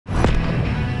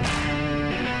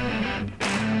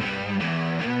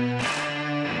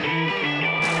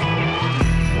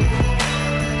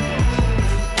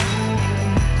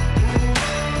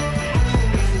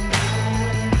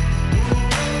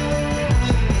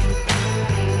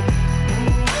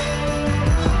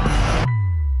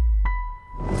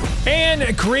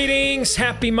And greetings.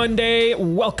 Happy Monday.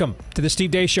 Welcome to the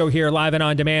Steve Deace Show here, live and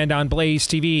on demand on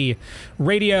BlazeTV,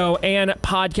 radio, and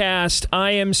podcast.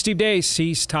 I am Steve Deace.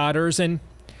 He's Todd Erzin.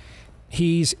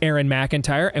 He's Aaron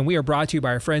McIntyre. And we are brought to you by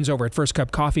our friends over at First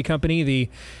Cup Coffee Company, the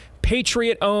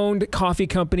Patriot-owned coffee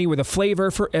company with a flavor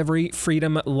for every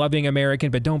freedom-loving American.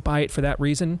 But don't buy it for that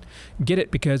reason. Get it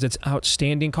because it's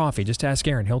outstanding coffee. Just ask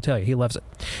Aaron. He'll tell you. He loves it.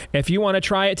 If you want to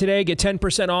try it today, get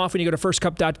 10% off when you go to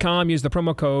firstcup.com. Use the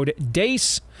promo code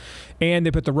DACE. And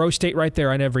they put the roast date right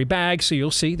there on every bag, so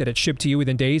you'll see that it's shipped to you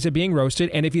within days of being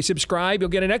roasted. And if you subscribe, you'll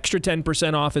get an extra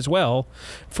 10% off as well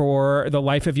for the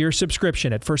life of your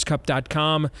subscription at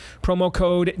firstcup.com. Promo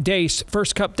code DACE.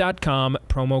 Firstcup.com.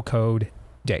 Promo code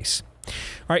DACE. All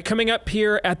right, coming up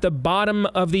here at the bottom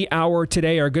of the hour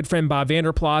today, our good friend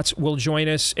Vander Plaats will join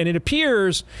us. And it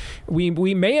appears we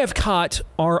may have caught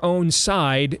our own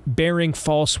side bearing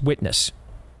false witness.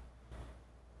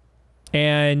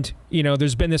 And, you know,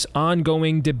 there's been this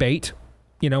ongoing debate,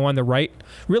 you know, on the right,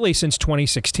 really since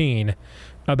 2016,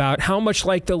 about how much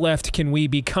like the left can we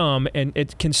become and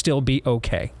it can still be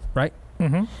okay, right?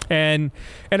 Mm-hmm. And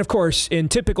of course, in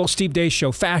typical Steve Deace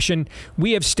Show fashion,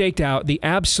 we have staked out the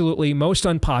absolutely most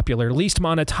unpopular, least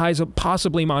monetizable,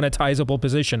 possibly monetizable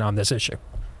position on this issue.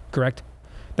 Correct?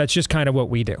 That's just kind of what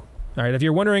we do. All right. If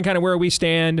you're wondering kind of where we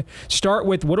stand, start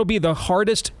with what'll be the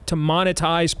hardest to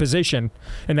monetize position.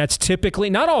 And that's typically,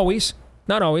 not always.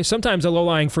 Sometimes the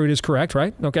low-lying fruit is correct,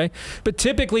 right? Okay. But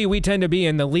typically we tend to be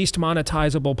in the least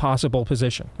monetizable possible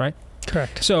position, right?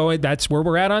 Correct. So that's where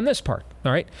we're at on this part.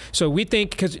 All right. So we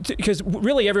think because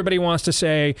really everybody wants to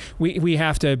say we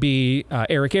have to be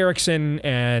Eric Erickson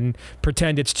and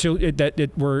pretend it's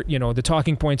we're, you know, the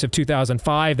talking points of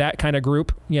 2005, that kind of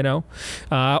group, you know,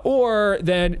 or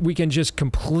then we can just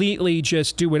completely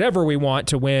just do whatever we want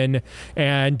to win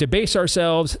and debase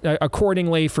ourselves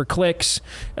accordingly for clicks.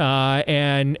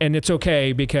 And it's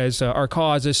okay because our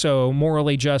cause is so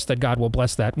morally just that God will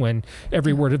bless that when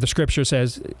every word of the scripture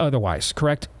says otherwise.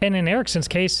 Correct? And in Erickson's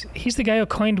case, he's the guy who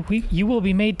coined you will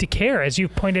be made to care, as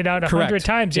you've pointed out 100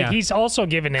 times. Yeah. He's also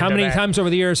given into How many that. times over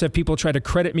the years have people tried to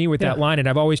credit me with that line? And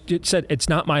I've always said it's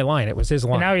not my line. It was his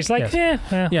line. And now he's like,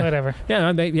 whatever.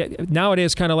 Yeah. Now it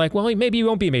is kind of like, well, maybe you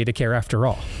won't be made to care after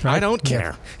all. Right? I don't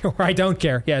care. Or I don't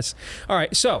care. Yes. All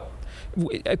right. So,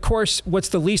 of course, what's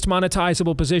the least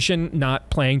monetizable position? Not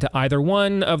playing to either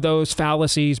one of those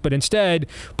fallacies, but instead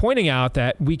pointing out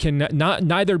that we can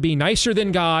neither be nicer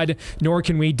than God, nor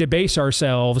can we debase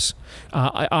ourselves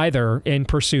either in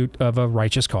pursuit of a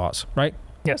righteous cause, right?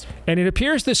 Yes. And it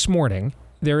appears this morning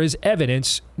there is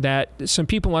evidence that some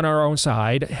people on our own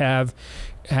side have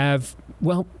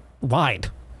lied.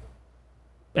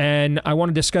 And I want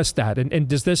to discuss that. And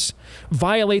does this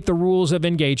violate the rules of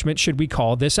engagement? Should we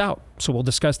call this out? So we'll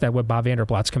discuss that with Vander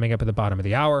Plaats coming up at the bottom of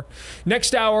the hour.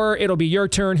 Next hour, it'll be your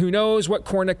turn. Who knows what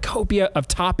cornucopia of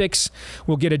topics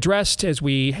will get addressed as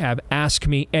we have Ask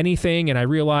Me Anything. And I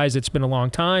realize it's been a long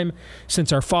time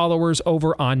since our followers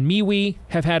over on MeWe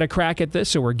have had a crack at this.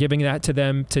 So we're giving that to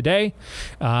them today.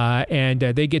 And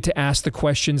they get to ask the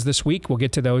questions this week. We'll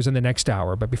get to those in the next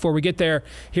hour. But before we get there,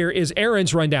 here is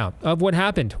Aaron's rundown of what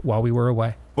happened while we were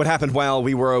away. What happened while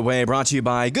we were away brought to you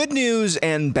by good news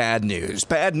and bad news.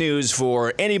 Bad news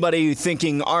for anybody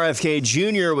thinking RFK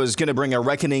Jr. was going to bring a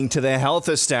reckoning to the health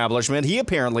establishment. He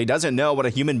apparently doesn't know what a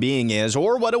human being is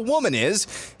or what a woman is,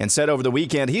 and said over the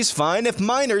weekend he's fine if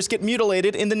minors get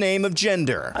mutilated in the name of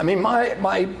gender. I mean,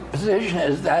 my position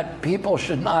is that people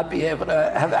should not be able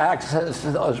to have access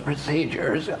to those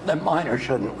procedures, that minors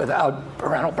shouldn't, without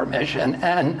parental permission.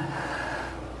 And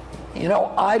you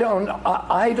know, I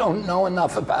don't know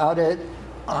enough about it,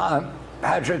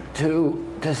 Patrick,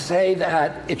 to say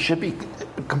that it should be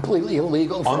completely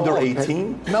illegal. For under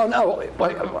 18? No.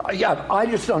 Yeah, I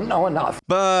just don't know enough.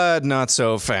 But not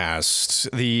so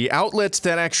fast. The outlet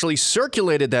that actually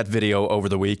circulated that video over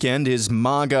the weekend is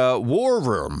MAGA War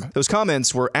Room. Those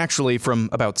comments were actually from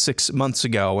about 6 months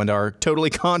ago and are totally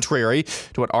contrary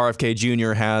to what RFK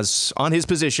Jr. has on his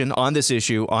position on this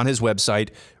issue on his website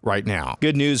right now.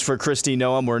 Good news for Kristi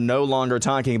Noem. We're no longer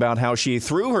talking about how she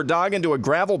threw her dog into a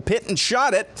gravel pit and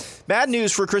shot it. Bad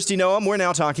news for Kristi Noem. We're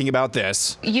now talking about this.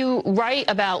 You write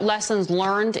about lessons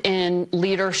learned in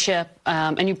leadership,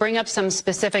 and you bring up some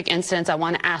specific incidents I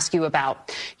want to ask you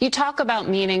about. You talk about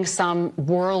meeting some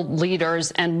world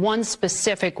leaders, and one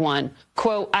specific one,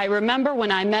 quote, "I remember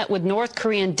when I met with North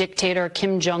Korean dictator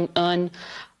Kim Jong-un,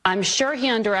 I'm sure he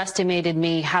underestimated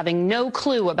me, having no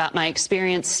clue about my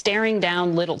experience staring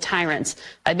down little tyrants.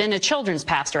 I've been a children's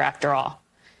pastor after all."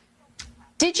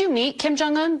 Did you meet Kim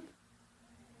Jong-un?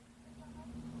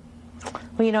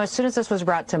 Well, you know, as soon as this was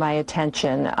brought to my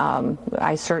attention,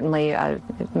 I certainly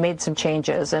made some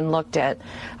changes and looked at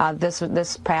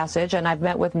this passage. And I've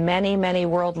met with many, many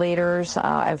world leaders.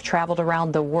 I've traveled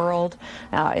around the world.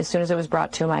 As soon as it was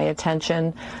brought to my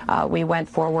attention, we went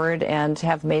forward and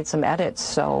have made some edits.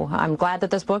 So I'm glad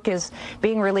that this book is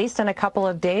being released in a couple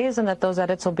of days and that those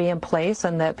edits will be in place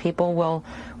and that people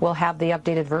will have the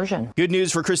updated version. Good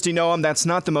news for Kristi Noem. That's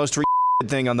not the most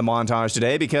thing on the montage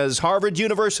today because Harvard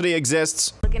University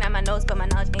exists. Looking at my notes, but my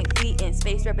knowledge ain't fleeting.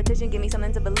 Spaced repetition, give me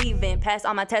something to believe in. Pass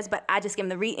all my tests, but I just skim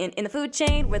the reading. In the food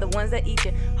chain, we're the ones that eat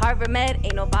you. Harvard Med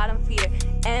ain't no bottom feeder.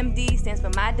 MD stands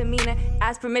for my demeanor.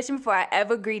 Ask permission before I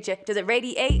ever greet you. Does it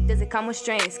radiate? Does it come with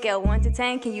strain? Scale 1 to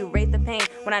 10, can you rate the pain?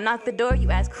 When I knock the door, you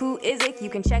ask who is it?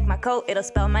 You can check my code, it'll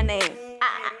spell my name.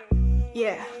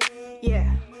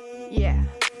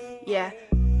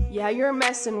 Yeah, you're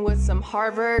messing with some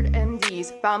Harvard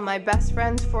MDs. Found my best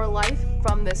friends for life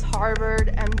from this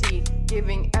Harvard MD.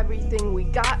 Giving everything we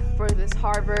got for this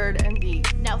Harvard MD.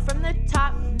 Now from the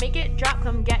top, make it drop,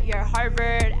 come get your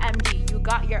Harvard MD. You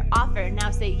got your offer, now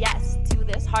say yes to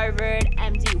this Harvard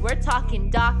MD. We're talking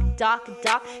doc,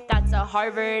 that's a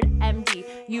Harvard MD.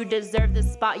 You deserve the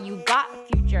spot, you got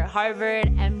future Harvard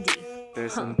MD.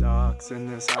 There's some docs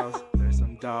in this house. There's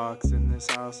some docs in this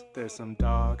house. There's some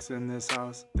docs in this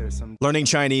house. There's some. Learning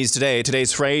Chinese today.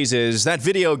 Today's phrase is, that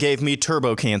video gave me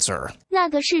turbo cancer. 那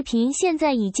个视频现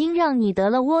在已经让你得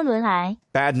了涡轮癌。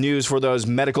 Bad news for those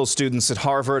medical students at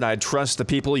Harvard. I trust the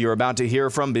people you're about to hear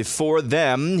from before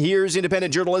them. Here's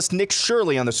independent journalist Nick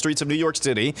Shirley on the streets of New York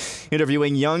City,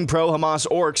 interviewing young pro-Hamas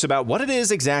orcs about what it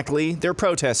is exactly they're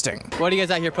protesting. What are you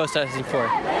guys out here protesting for?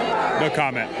 No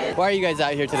comment. Why are you guys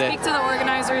out here today? Speak to the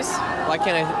organizers. Why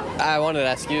can't I wanted to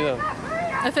ask you though.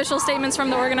 Official statements from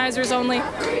the organizers only.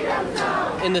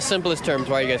 In the simplest terms,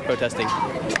 why are you guys protesting?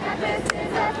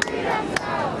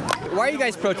 Why are you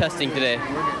guys protesting today?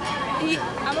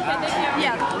 I'm okay, thank you.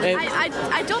 Yeah,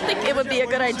 I don't think it would be a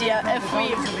good idea if we...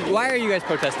 Why are you guys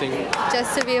protesting?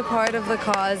 Just to be a part of the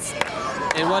cause.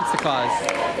 And what's the cause?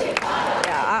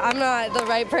 Yeah, I'm not the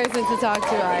right person to talk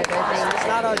to either. It's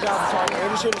not our job to talk to. We're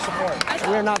just here to support.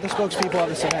 We're not the spokespeople of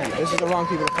this event. This is the wrong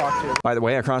people to talk to. By the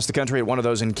way, across the country at one of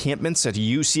those encampments at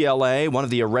UCLA, one of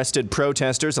the arrested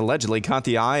protesters allegedly caught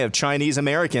the eye of Chinese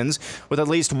Americans, with at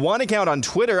least one account on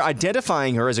Twitter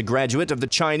identifying her as a graduate of the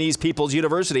Chinese People's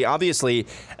University. Obviously,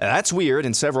 that's weird,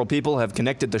 and several people have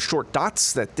connected the short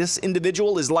dots that this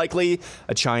individual is likely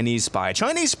a Chinese spy.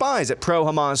 Chinese spies at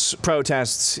pro-Hamas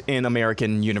protests in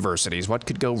American universities. What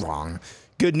could go wrong?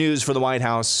 Good news for the White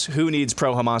House. Who needs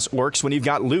pro-Hamas orcs when you've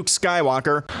got Luke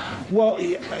Skywalker? Well,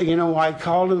 you know, I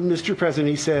called him Mr. President.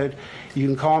 He said, you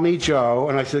can call me Joe.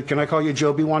 And I said, can I call you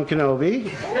Joe B1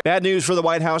 Kenobi? Bad news for the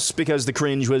White House because the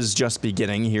cringe was just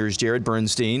beginning. Here's Jared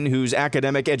Bernstein, whose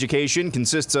academic education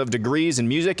consists of degrees in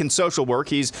music and social work.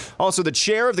 He's also the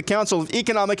chair of the Council of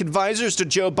Economic Advisors to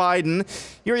Joe Biden.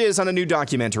 Here he is on a new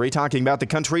documentary talking about the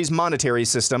country's monetary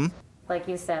system. Like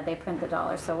you said, they print the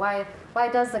dollar. So why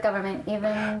does the government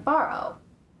even borrow?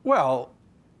 Well,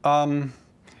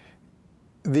 again,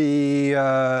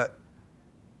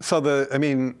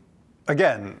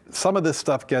 some of this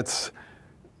stuff gets,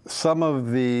 some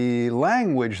of the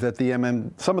language that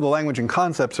some of the language and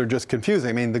concepts are just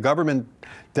confusing. I mean, the government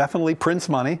definitely prints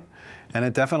money, and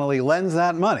it definitely lends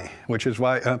that money, which is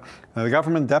why the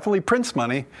government definitely prints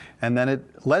money, and then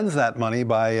it lends that money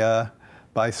by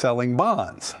selling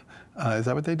bonds. Is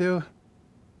that what they do?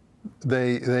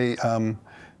 They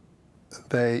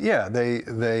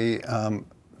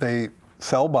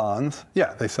sell bonds.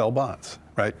 Yeah, they sell bonds,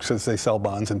 right? Because they sell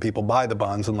bonds and people buy the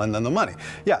bonds and lend them the money.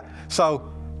 Yeah.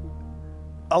 So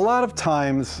a lot of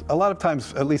times,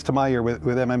 at least to my ear with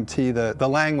MMT, the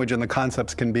language and the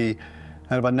concepts can be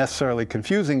kind of unnecessarily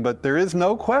confusing. But there is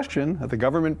no question that the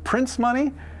government prints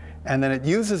money, and then it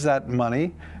uses that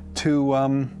money to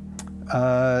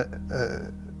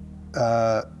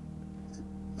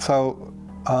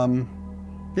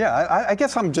yeah, I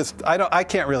guess I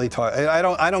can't really talk. I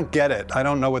don't get it. I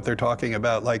don't know what they're talking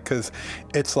about. Like, because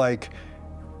it's like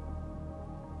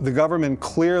the government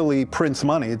clearly prints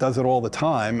money. It does it all the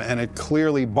time, and it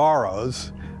clearly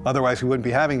borrows. Otherwise, we wouldn't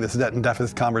be having this debt and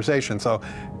deficit conversation. So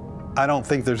I don't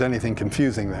think there's anything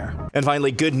confusing there. And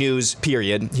finally, good news,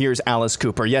 period. Here's Alice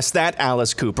Cooper. Yes, that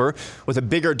Alice Cooper, with a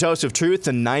bigger dose of truth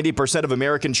than 90% of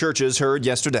American churches heard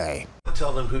yesterday.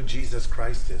 Tell them who Jesus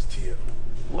Christ is to you.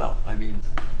 Well, I mean,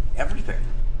 everything.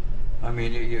 I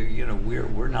mean, you know,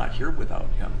 we're not here without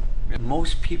him.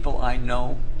 Most people I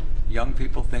know, young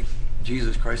people, think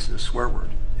Jesus Christ is a swear word.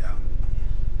 Yeah.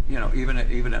 You know,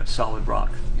 even at Solid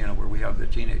Rock, you know, where we have the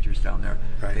teenagers down there,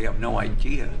 right. They have no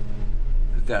idea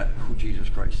that who Jesus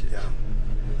Christ is. Yeah.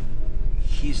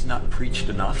 He's not preached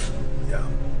enough. Yeah.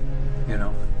 You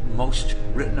know, most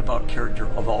written about character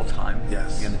of all time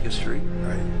in history.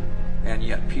 Right. And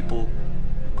yet people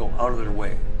go out of their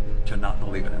way to not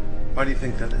believe in it. Why do you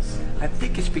think that is? I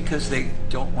think it's because they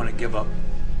don't want to give up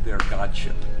their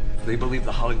godship. They believe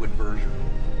the Hollywood version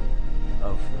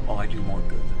of, oh, I do more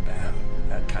good than bad,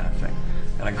 that kind of thing.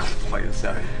 And I go, why is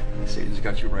that? Satan's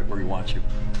got you right where he wants you.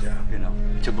 Yeah. You know,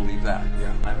 to believe that.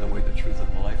 Yeah. I'm the way, the truth,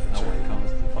 and the life, and no one comes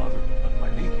to the Father but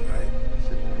by me. Right. I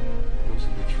said, those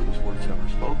are the truest words ever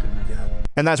spoken. Yeah.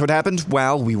 And that's what happened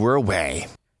while we were away.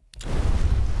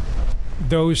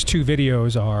 Those two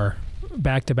videos are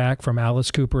back-to-back from Alice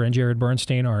Cooper and Jared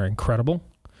Bernstein are incredible.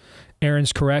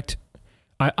 Aaron's correct.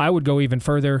 I would go even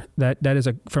further. That is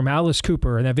from Alice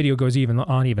Cooper, and that video goes even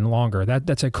longer.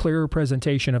 That's a clearer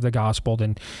presentation of the gospel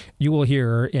than you will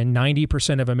hear in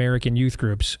 90% of American youth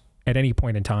groups at any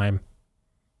point in time,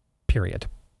 period.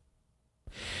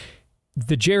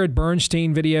 The Jared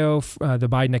Bernstein video, the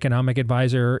Biden economic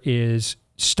advisor, is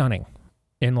stunning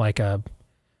in like a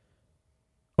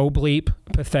bleep,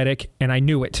 pathetic, and I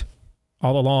knew it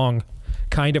all along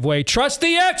kind of way. Trust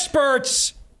the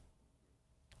experts!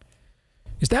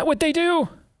 Is that what they do?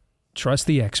 Trust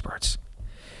the experts.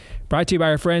 Brought to you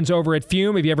by our friends over at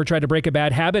Fume. Have you ever tried to break a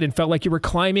bad habit and felt like you were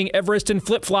climbing Everest in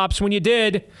flip-flops when you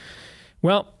did?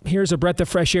 Well, here's a breath of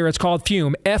fresh air. It's called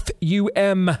Fume.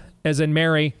 F-U-M, as in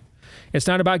Mary. It's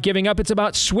not about giving up. It's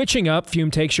about switching up.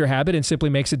 Fume takes your habit and simply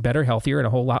makes it better, healthier, and a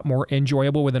whole lot more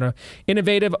enjoyable with an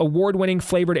innovative, award-winning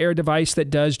flavored air device that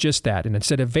does just that. And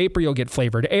instead of vapor, you'll get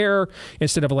flavored air.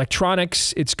 Instead of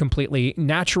electronics, it's completely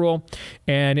natural.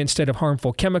 And instead of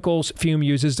harmful chemicals, Fume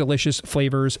uses delicious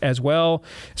flavors as well.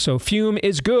 So Fume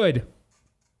is good.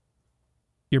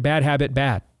 Your bad habit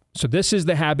bad. So this is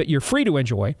the habit you're free to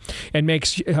enjoy and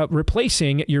makes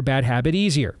replacing your bad habit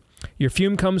easier. Your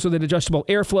Fume comes with an adjustable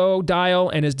airflow dial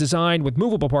and is designed with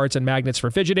movable parts and magnets for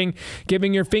fidgeting,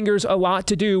 giving your fingers a lot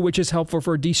to do, which is helpful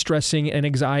for de-stressing and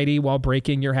anxiety while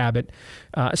breaking your habit.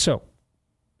 So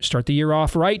start the year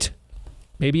off right.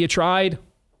 Maybe you tried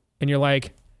and you're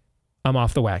like, I'm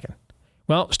off the wagon.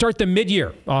 Well, start the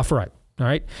mid-year off right. All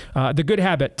right. The good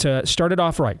habit to start it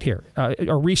off right here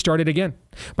or restart it again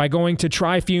by going to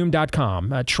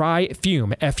tryfume.com.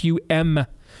 Tryfume, F-U-M.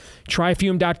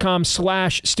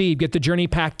 Tryfume.com/Steve. Get the journey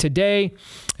pack today.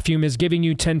 Fume is giving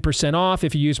you 10% off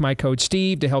if you use my code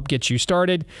Steve to help get you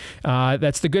started.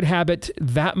 That's the good habit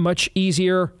that much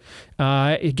easier.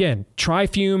 Again,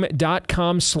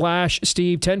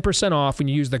 tryfume.com/Steve. 10% off when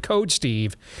you use the code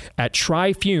Steve at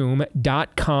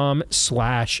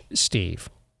tryfume.com/Steve.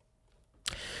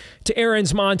 To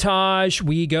Aaron's montage,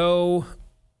 we go,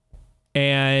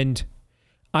 and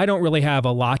I don't really have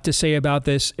a lot to say about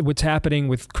this. What's happening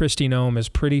with Kristi Noem is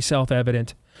pretty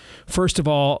self-evident. First of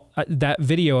all, that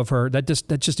video of her, that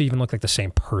just even looked like the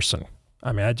same person.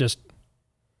 I mean,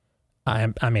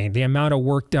 the amount of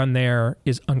work done there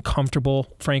is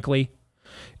uncomfortable, frankly.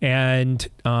 And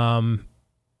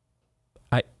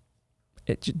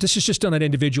this is just on an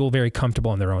individual very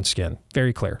comfortable in their own skin.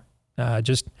 Very clear.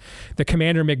 Just the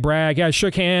Commander McBragg. Yeah, I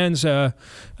shook hands.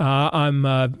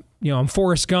 I'm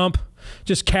Forrest Gump.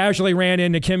 Just casually ran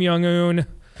into Kim Jong-un.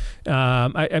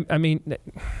 I mean,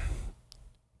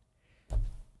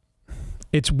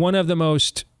 it's one of the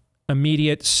most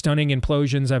immediate, stunning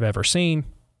implosions I've ever seen.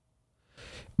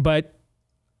 But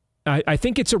I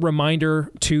think it's a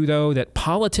reminder, too, though, that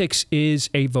politics is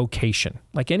a vocation,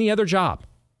 like any other job.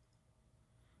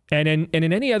 And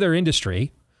in any other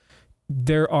industry,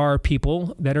 there are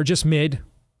people that are just mid,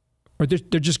 or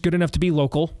they're just good enough to be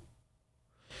local.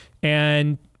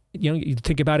 And you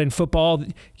think about it in football,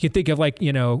 you think of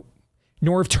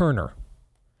Norv Turner.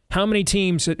 How many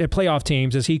teams, playoff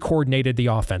teams, has he coordinated the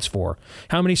offense for?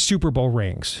 How many Super Bowl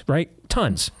rings, right?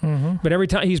 Tons. Mm-hmm. But every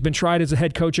time he's been tried as a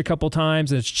head coach a couple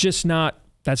times, and that's just not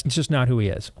who he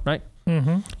is, right?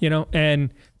 Mm-hmm.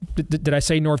 And did I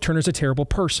say Norv Turner's a terrible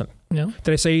person? No.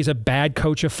 Did I say he's a bad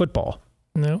coach of football?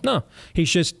 No. No.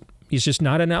 He's just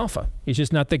not an alpha. He's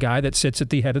just not the guy that sits at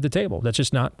the head of the table. That's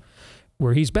just not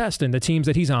where he's best. And the teams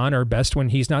that he's on are best when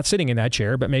he's not sitting in that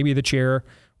chair, but maybe the chair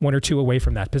one or two away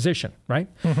from that position, right?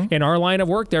 Mm-hmm. In our line of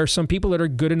work, there are some people that are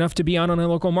good enough to be on a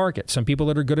local market, some people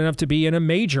that are good enough to be in a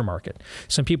major market,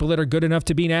 some people that are good enough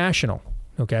to be national,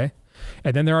 okay?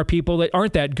 And then there are people that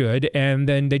aren't that good, and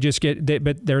then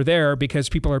but they're there because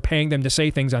people are paying them to say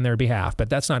things on their behalf, but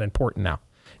that's not important now.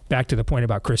 Back to the point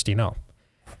about Kristi Noem.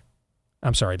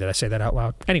 I'm sorry, did I say that out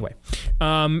loud? Anyway,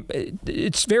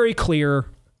 it's very clear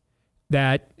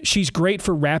that she's great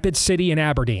for Rapid City and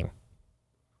Aberdeen.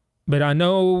 But I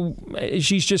know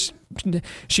she's just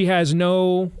she has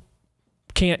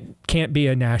can't be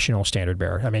a national standard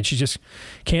bearer. I mean, she just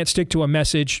can't stick to a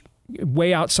message,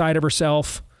 way outside of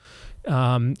herself,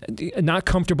 not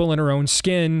comfortable in her own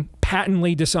skin,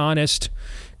 patently dishonest,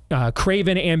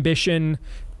 craven ambition.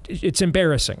 It's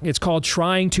embarrassing. It's called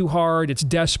trying too hard. It's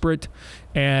desperate.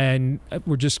 And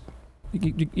we're just,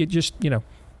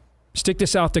 stick to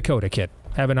South Dakota, kid.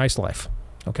 Have a nice life.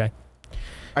 Okay.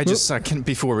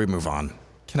 Before we move on,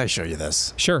 can I show you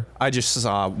this? Sure. I just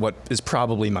saw what is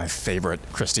probably my favorite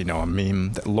Kristi Noem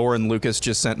meme that Lauren Lucas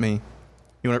just sent me.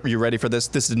 You ready for this?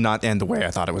 This did not end the way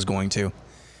I thought it was going to.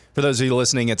 For those of you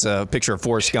listening, it's a picture of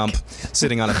Forrest Gump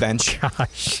sitting on a bench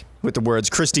with the words,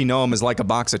 Kristi Noem is like a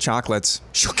box of chocolates.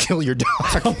 She'll kill your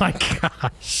dog. Oh my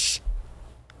gosh.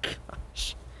 Oh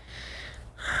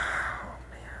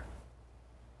man.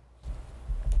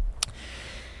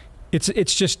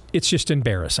 It's just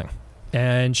embarrassing.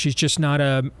 And she's just not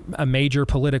a major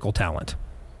political talent.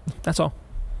 That's all.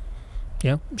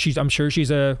 Yeah, I'm sure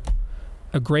she's a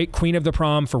great queen of the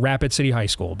prom for Rapid City High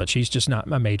School, but she's just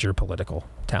not a major political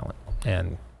talent.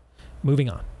 And moving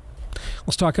on.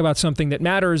 Let's talk about something that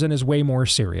matters and is way more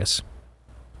serious.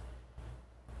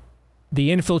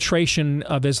 The infiltration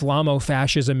of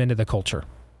Islamofascism into the culture,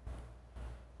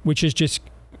 which is just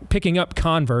picking up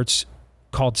converts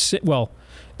called,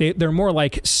 they're more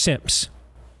like simps.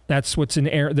 That's what's in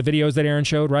the videos that Aaron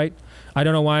showed, right? I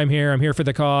don't know why I'm here. I'm here for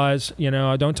the cause.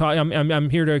 Don't talk. I'm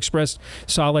here to express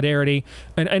solidarity.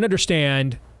 And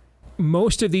understand,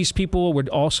 most of these people would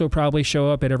also probably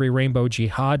show up at every Rainbow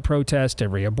Jihad protest,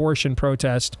 every abortion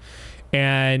protest.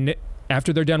 And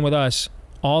after they're done with us,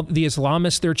 all the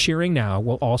Islamists they're cheering now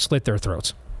will all slit their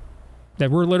throats.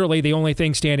 That we're literally the only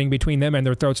thing standing between them and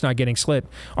their throats not getting slit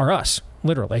are us,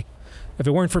 literally. If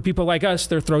it weren't for people like us,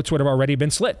 their throats would have already been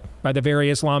slit by the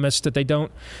very Islamists that they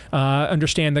don't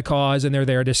understand the cause and they're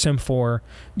there to simp for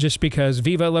just because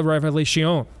viva la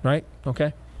revolution, right?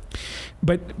 Okay.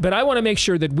 But I want to make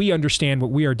sure that we understand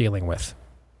what we are dealing with.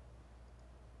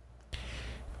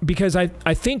 Because I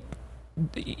think,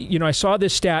 I saw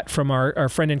this stat from our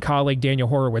friend and colleague Daniel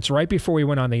Horowitz right before we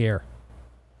went on the air.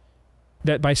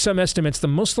 That by some estimates, the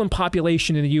Muslim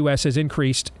population in the U.S. has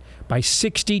increased by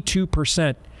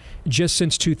 62% just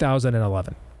since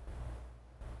 2011.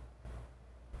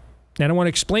 And I want to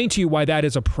explain to you why that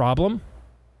is a problem.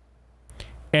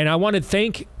 And I want to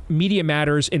thank Media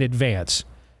Matters in advance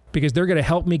because they're going to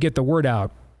help me get the word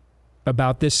out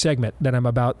about this segment that I'm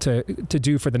about to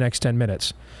do for the next 10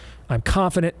 minutes. I'm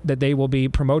confident that they will be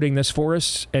promoting this for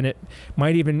us, and it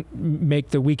might even make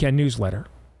the weekend newsletter.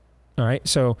 All right,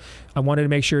 so I wanted to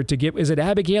make sure to give, is it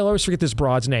Abigail? I always forget this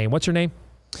broad's name. What's her name?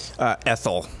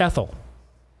 Ethel. Ethel.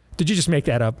 Did you just make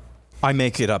that up? I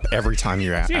make it up every time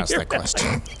you ask that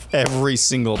question. Every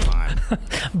single time.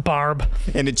 Barb.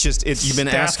 And you've been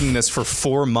asking this for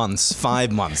 4 months,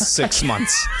 5 months, 6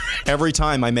 months. Every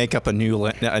time I make up a new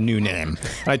name.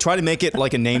 And I try to make it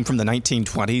like a name from the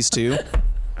 1920s too.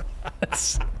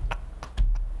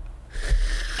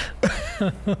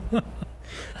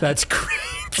 That's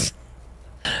great.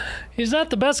 He's not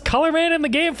the best color man in the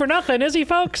game for nothing, is he,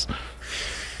 folks?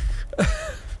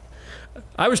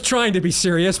 I was trying to be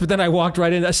serious, but then I walked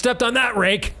right in. I stepped on that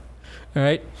rake. All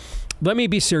right. Let me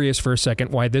be serious for a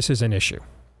second why this is an issue.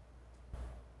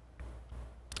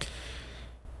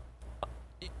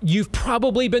 You've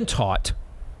probably been taught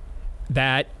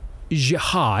that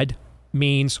jihad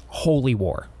means holy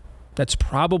war. That's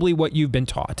probably what you've been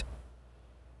taught.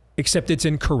 Except it's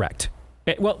incorrect.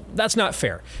 Well, that's not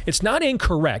fair. It's not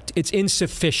incorrect. It's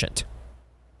insufficient.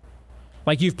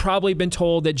 Like you've probably been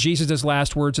told that Jesus'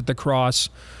 last words at the cross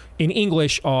in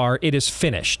English are, "It is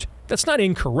finished." That's not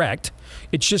incorrect.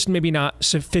 It's just maybe not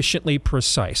sufficiently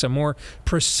precise. A more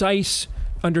precise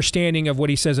understanding of what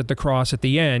he says at the cross at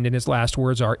the end in his last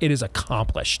words are, "It is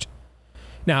accomplished."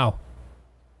 Now,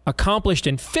 accomplished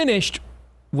and finished,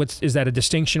 is that a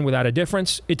distinction without a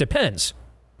difference? It depends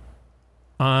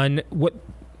on what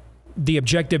the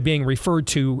objective being referred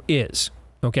to is.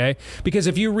 Okay? Because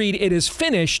if you read "it is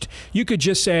finished," you could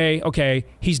just say, okay,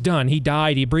 he's done. He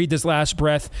died. He breathed his last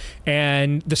breath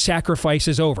and the sacrifice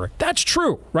is over. That's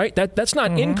true, right? That's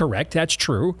not incorrect. That's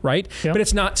true, right? Yep. But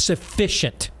it's not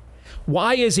sufficient.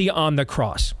 Why is he on the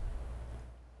cross?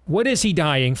 What is he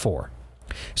dying for?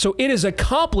 So it is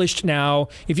accomplished now.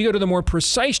 If you go to the more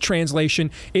precise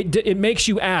translation, it makes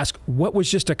you ask, what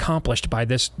was just accomplished by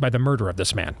the murder of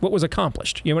this man? What was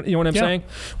accomplished? You know what I'm saying?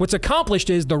 What's accomplished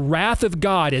is the wrath of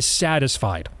God is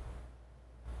satisfied.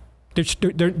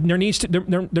 There needs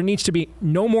to be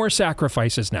no more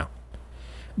sacrifices now.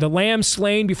 The lamb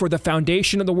slain before the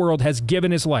foundation of the world has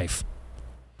given his life.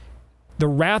 the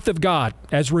wrath of God,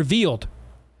 as revealed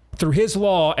through his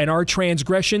law and our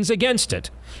transgressions against it,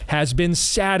 has been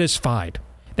satisfied.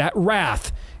 That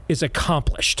wrath is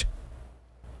accomplished.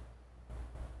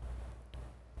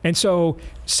 And so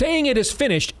saying it is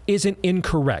finished isn't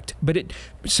incorrect, but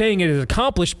saying it is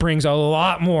accomplished brings a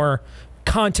lot more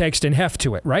context and heft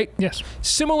to it, right? Yes.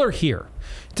 Similar here.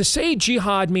 To say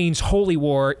jihad means holy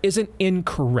war isn't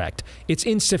incorrect. It's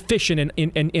insufficient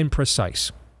and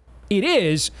imprecise. It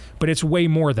is, but it's way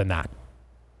more than that.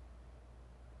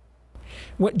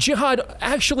 What jihad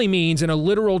actually means in a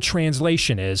literal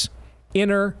translation is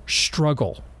inner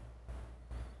struggle.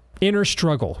 Inner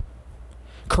struggle.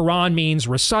 Quran means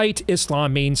recite,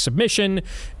 Islam means submission,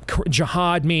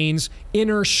 jihad means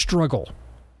inner struggle.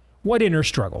 What inner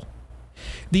struggle?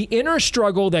 The inner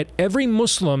struggle that every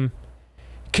Muslim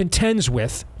contends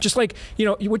with, just like,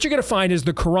 what you're going to find is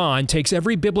the Quran takes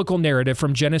every biblical narrative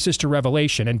from Genesis to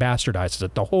Revelation and bastardizes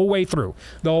it the whole way through.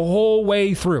 The whole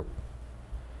way through.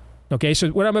 Okay, so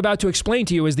what I'm about to explain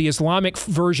to you is the Islamic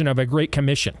version of a Great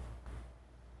Commission.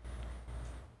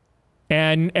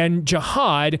 And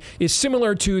jihad is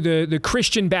similar to the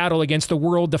Christian battle against the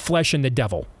world, the flesh, and the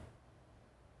devil.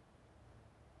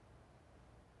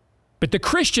 But the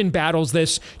Christian battles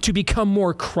this to become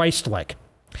more Christ-like.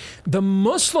 The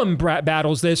Muslim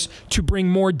battles this to bring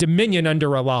more dominion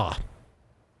under Allah.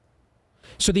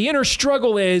 So the inner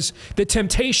struggle is the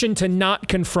temptation to not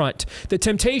confront, the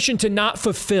temptation to not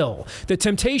fulfill, the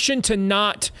temptation to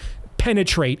not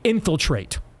penetrate,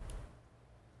 infiltrate.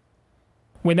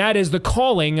 When that is the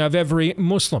calling of every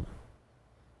Muslim,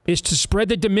 is to spread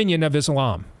the dominion of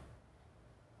Islam,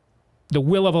 the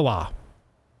will of Allah.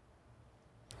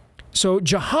 So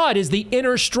jihad is the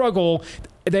inner struggle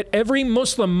that every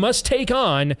Muslim must take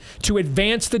on to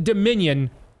advance the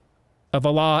dominion of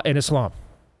Allah and Islam.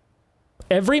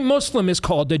 Every Muslim is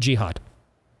called to jihad.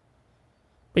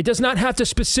 It does not have to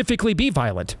specifically be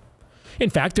violent. In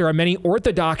fact, there are many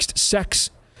orthodox sects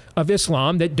of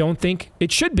Islam that don't think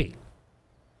it should be.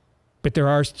 But there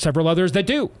are several others that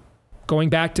do. Going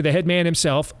back to the head man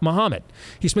himself, Muhammad.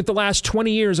 He spent the last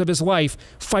 20 years of his life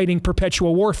fighting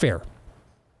perpetual warfare.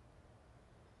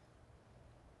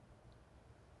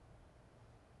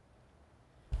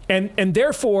 And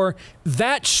therefore,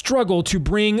 that struggle to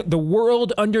bring the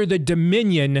world under the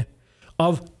dominion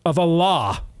of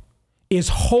Allah is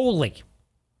holy.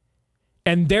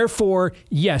 And therefore,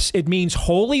 yes, it means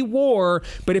holy war,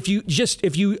 but if you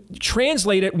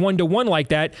translate it one-to-one like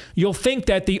that, you'll think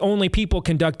that the only people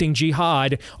conducting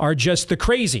jihad are just the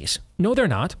crazies. No, they're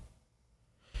not.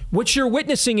 What you're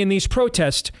witnessing in these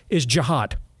protests is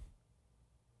jihad.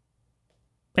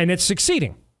 And it's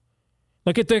succeeding.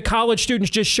 Look at the college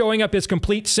students just showing up as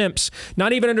complete simps,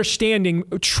 not even understanding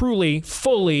truly,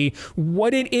 fully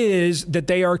what it is that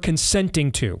they are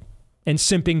consenting to and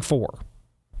simping for.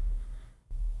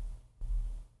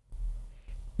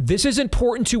 This is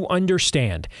important to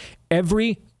understand.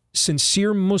 Every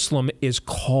sincere Muslim is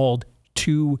called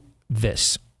to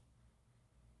this.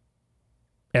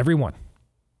 Everyone.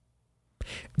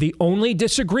 The only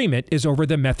disagreement is over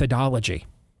the methodology.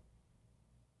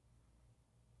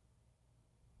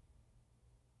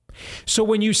 So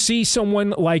when you see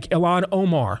someone like Ilhan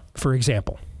Omar, for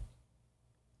example,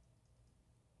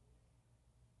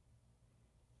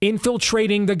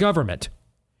 infiltrating the government,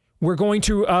 we're going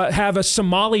to have a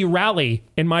Somali rally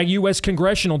in my U.S.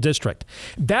 congressional district.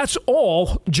 That's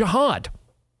all jihad.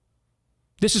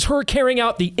 This is her carrying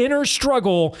out the inner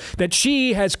struggle that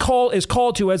she is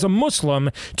called to as a Muslim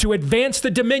to advance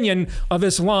the dominion of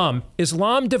Islam.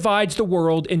 Islam divides the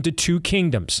world into two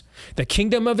kingdoms, the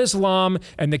kingdom of Islam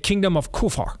and the kingdom of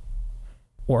Kufar,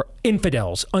 or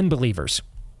infidels, unbelievers.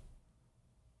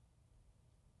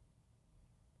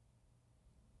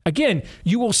 Again,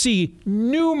 you will see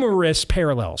numerous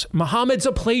parallels. Muhammad's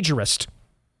a plagiarist.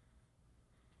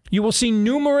 You will see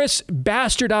numerous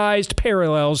bastardized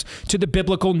parallels to the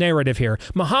biblical narrative here.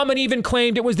 Muhammad even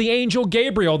claimed it was the angel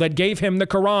Gabriel that gave him the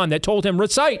Quran, that told him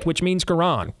recite, which means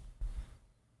Quran,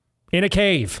 in a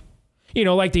cave. You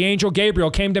know, like the angel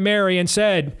Gabriel came to Mary and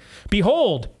said,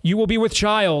 "Behold, you will be with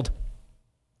child."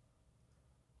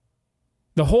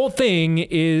 The whole thing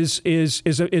is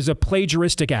a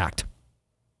plagiaristic act.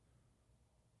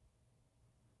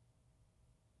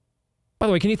 By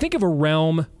the way, can you think of a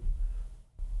realm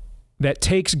that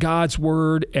takes God's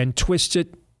word and twists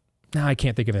it? No, I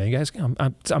can't think of anything, guys.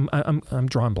 I'm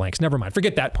drawing blanks. Never mind.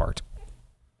 Forget that part.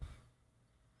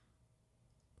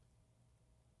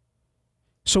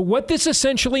 So what this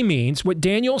essentially means, what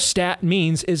Daniel's stat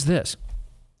means, is this.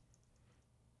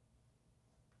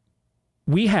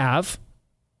 We have,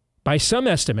 by some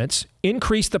estimates,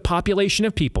 increased the population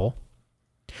of people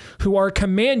who are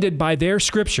commanded by their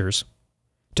scriptures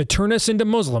to turn us into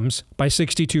Muslims by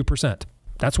 62%.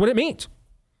 That's what it means.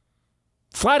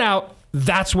 Flat out,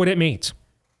 that's what it means.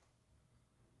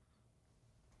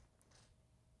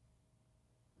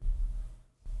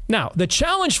 Now, the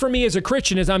challenge for me as a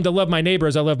Christian is I'm to love my neighbor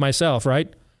as I love myself,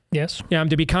 right? Yes. Yeah, I'm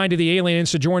to be kind to the alien and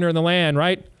sojourner in the land,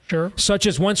 right? Sure. Such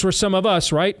as once were some of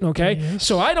us, right? Okay. Yes.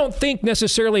 So I don't think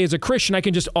necessarily as a Christian I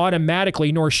can just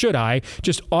automatically, nor should I,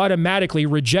 just automatically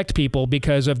reject people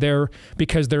because they're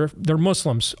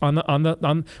Muslims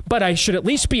but I should at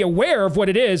least be aware of what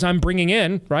it is I'm bringing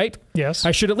in, right? Yes.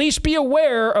 I should at least be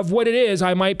aware of what it is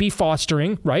I might be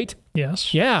fostering, right?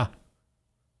 Yes. Yeah.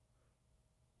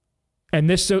 And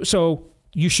this, so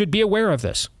you should be aware of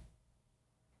this.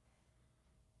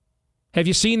 Have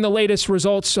you seen the latest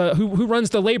results? Who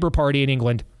runs the Labour Party in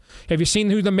England? Have you seen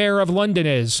who the mayor of London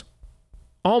is?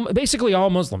 Basically all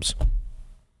Muslims.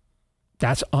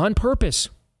 That's on purpose.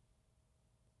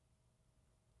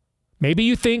 Maybe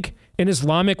you think an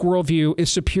Islamic worldview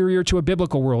is superior to a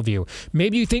biblical worldview.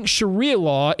 Maybe you think Sharia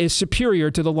law is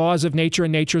superior to the laws of nature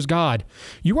and nature's God.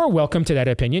 You are welcome to that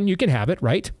opinion. You can have it,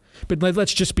 right? But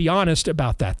let's just be honest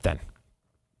about that then.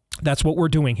 That's what we're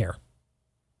doing here.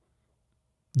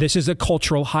 This is a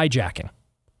cultural hijacking.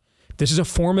 This is a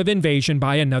form of invasion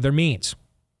by another means.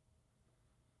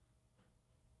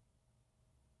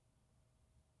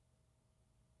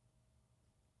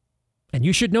 And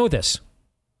you should know this.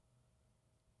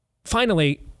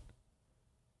 Finally,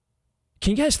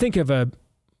 can you guys think of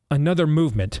another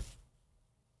movement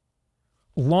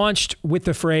launched with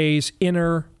the phrase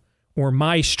inner or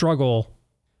my struggle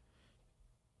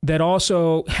that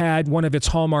also had one of its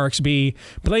hallmarks be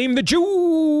blame the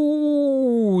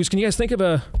Jews? Can you guys think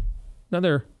of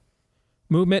another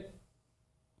movement?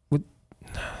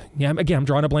 Again, I'm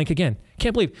drawing a blank again.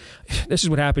 Can't believe this is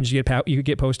what happens. You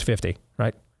get post 50,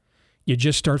 right? You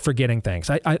just start forgetting things.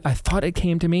 I thought it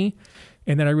came to me,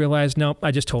 and then I realized, no,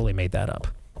 I just totally made that up.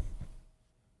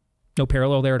 No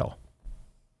parallel there at all.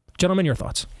 Gentlemen, your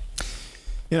thoughts?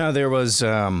 There was,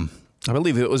 I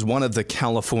believe it was one of the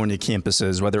California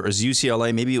campuses, whether it was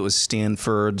UCLA, maybe it was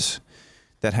Stanford,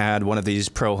 that had one of these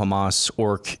pro-Hamas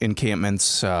orc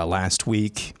encampments last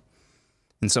week.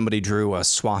 And somebody drew a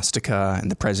swastika,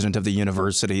 and the president of the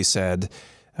university said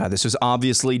this was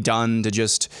obviously done to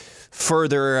just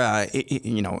further,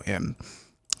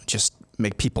 just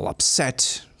make people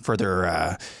upset,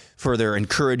 further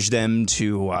encourage them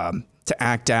to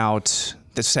act out.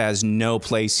 This has no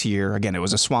place here. Again, it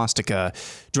was a swastika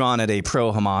drawn at a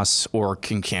pro-Hamas orc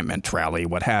encampment rally,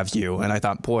 what have you. And I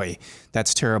thought, boy,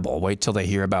 that's terrible. Wait till they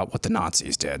hear about what the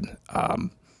Nazis did.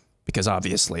 Because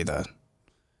obviously the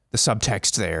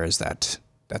subtext there is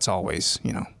that's always,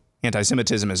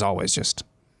 anti-Semitism is always just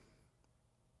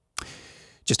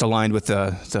aligned with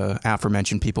the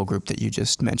aforementioned people group that you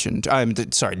just mentioned.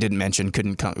 Sorry, didn't mention,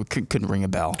 couldn't ring a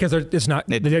bell. Because it's not,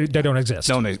 they don't exist.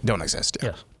 Don't exist,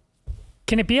 yeah. Yes.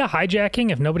 Can it be a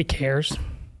hijacking if nobody cares?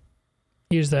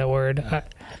 Use that word.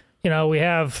 We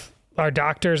have our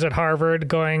doctors at Harvard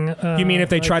going... you mean if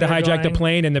they try to hijack the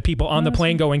plane and the people on the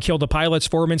plane go and kill the pilots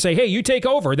for them and say, hey, you take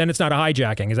over, then it's not a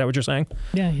hijacking. Is that what you're saying?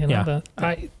 Yeah,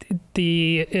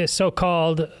 the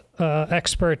so-called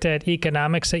expert at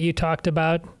economics that you talked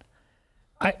about,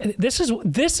 this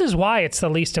is why it's the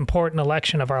least important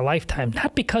election of our lifetime.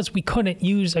 Not because we couldn't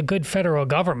use a good federal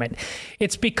government.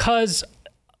 It's because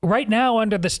right now,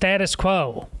 under the status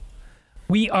quo,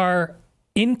 we are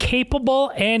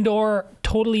incapable and or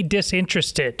totally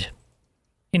disinterested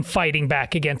in fighting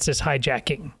back against this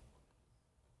hijacking.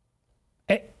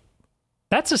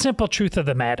 That's the simple truth of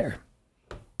the matter.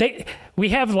 We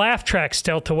have laugh tracks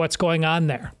still to what's going on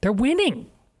there. They're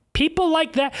winning. People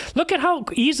like that. Look at how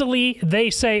easily they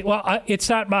say, well, it's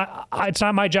not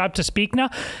my job to speak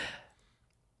now.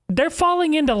 They're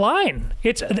falling into line.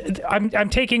 I'm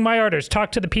taking my orders.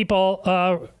 Talk to the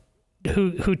people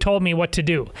who told me what to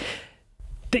do.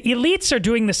 The elites are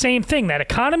doing the same thing. That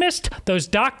economist, those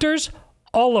doctors,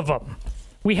 all of them.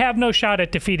 We have no shot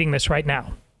at defeating this right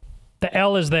now. The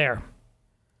L is there.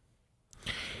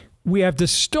 We have to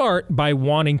start by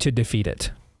wanting to defeat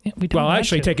it. Yeah,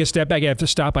 take a step back. You have to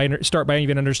start by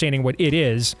even understanding what it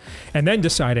is, and then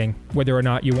deciding whether or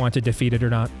not you want to defeat it or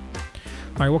not.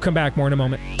 All right, we'll come back more in a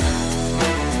moment.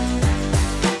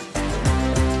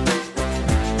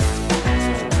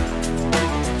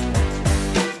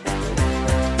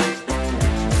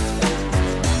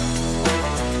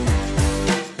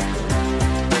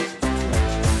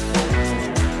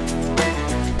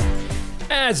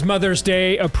 As Mother's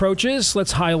Day approaches,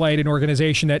 let's highlight an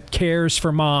organization that cares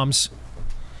for moms,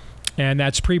 and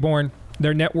that's Preborn.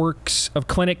 Their networks of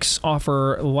clinics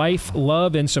offer life,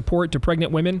 love, and support to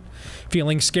pregnant women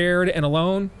feeling scared and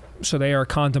alone, so they are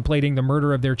contemplating the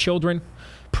murder of their children,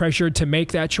 pressured to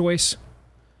make that choice,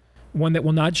 one that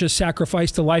will not just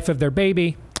sacrifice the life of their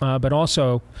baby, but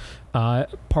also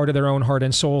part of their own heart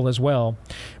and soul as well.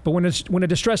 But when a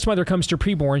distressed mother comes to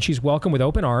preborn, she's welcomed with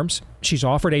open arms. She's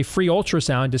offered a free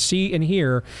ultrasound to see and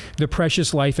hear the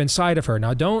precious life inside of her.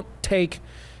 Now, don't take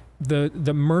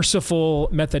the merciful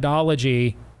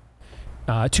methodology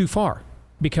too far,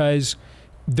 because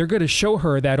they're going to show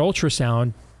her that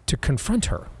ultrasound to confront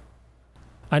her.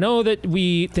 I know that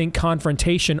we think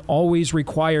confrontation always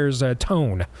requires a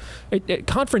tone.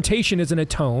 Confrontation isn't a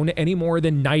tone any more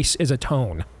than nice is a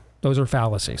tone. Those are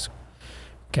fallacies.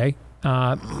 Okay?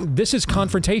 This is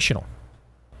confrontational,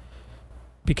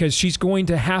 because she's going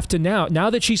to have to now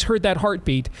that she's heard that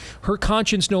heartbeat, her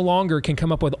conscience no longer can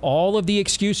come up with all of the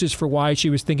excuses for why she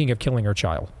was thinking of killing her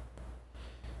child.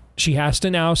 She has to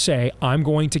now say, I'm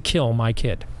going to kill my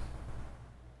kid.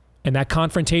 And that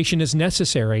confrontation is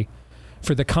necessary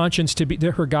for the conscience to be,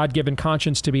 her God-given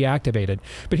conscience to be activated.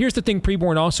 But here's the thing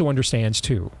preborn also understands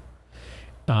too.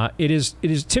 It is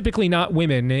typically not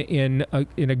women in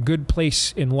a good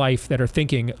place in life that are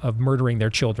thinking of murdering their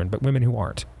children, but women who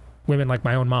aren't. Women like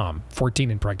my own mom,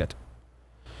 14 and pregnant.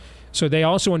 So they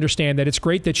also understand that it's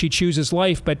great that she chooses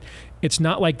life, but it's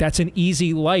not like that's an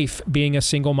easy life being a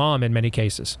single mom in many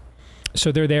cases.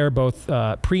 So they're there both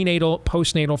prenatal,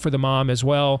 postnatal for the mom as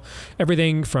well.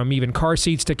 Everything from even car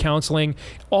seats to counseling.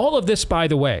 All of this, by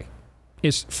the way,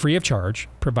 is free of charge,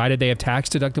 provided they have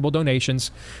tax-deductible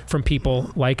donations from people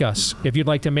like us. If you'd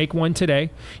like to make one today,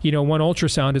 one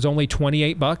ultrasound is only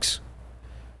 $28.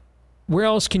 Where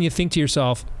else can you think to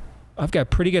yourself, I've got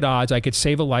pretty good odds I could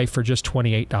save a life for just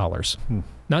 $28?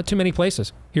 Not too many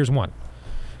places. Here's one.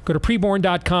 Go to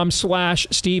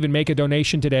preborn.com/Steve and make a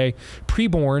donation today.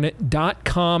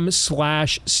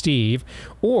 Preborn.com/Steve,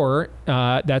 or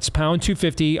that's pound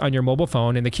 250 on your mobile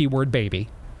phone and the keyword baby,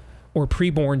 or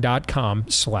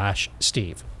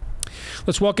preborn.com/Steve.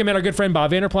 Let's welcome in our good friend Bob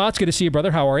Vander Plaats. Good to see you,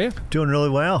 brother. How are you? Doing really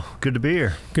well. Good to be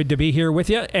here. Good to be here with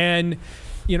you. And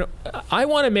I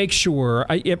want to make sure,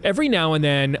 every now and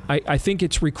then, I think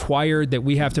it's required that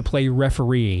we have to play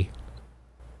referee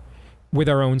with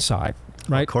our own side,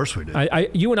 right? Of course we do.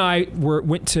 You and I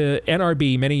went to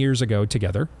NRB many years ago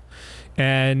together,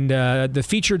 and the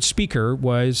featured speaker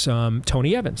was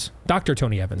Tony Evans, Dr.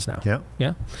 Tony Evans now.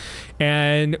 Yeah.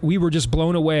 And we were just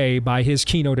blown away by his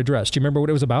keynote address. Do you remember what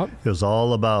it was about? It was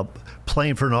all about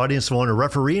playing for an audience of one or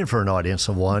refereeing for an audience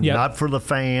of one, not for the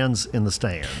fans in the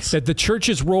stands. That the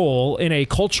church's role in a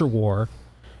culture war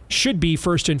should be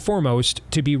first and foremost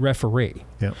to be referee.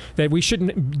 That we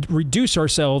shouldn't reduce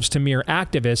ourselves to mere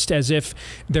activists as if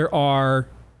there are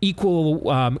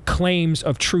equal claims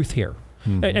of truth here.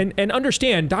 And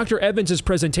understand, Dr. Evans's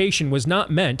presentation was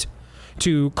not meant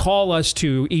to call us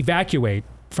to evacuate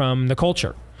from the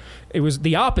culture. It was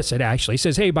the opposite, actually. It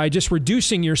says, hey, by just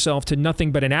reducing yourself to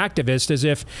nothing but an activist, as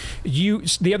if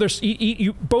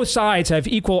both sides have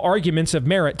equal arguments of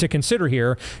merit to consider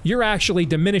here, you're actually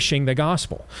diminishing the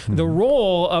gospel. The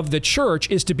role of the church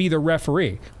is to be the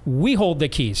referee. We hold the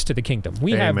keys to the kingdom.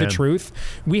 We have the truth.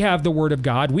 We have the word of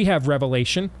God. We have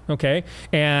revelation, okay?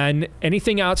 And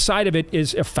anything outside of it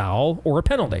is a foul or a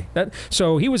penalty.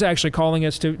 So he was actually calling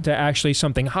us to actually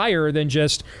something higher than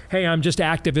just, hey, I'm just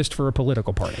activist for a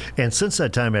political party. And since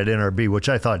that time at NRB, which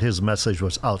I thought his message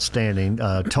was outstanding,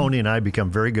 Tony and I become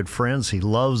very good friends. He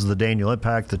loves the Daniel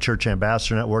Impact, the Church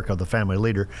Ambassador Network of the Family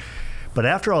Leader. But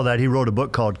after all that, he wrote a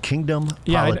book called Kingdom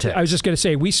Politics. I was just going to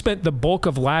say, we spent the bulk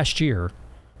of last year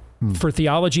for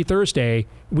Theology Thursday.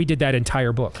 We did that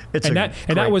entire book.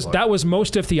 That was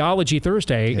most of Theology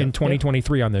Thursday in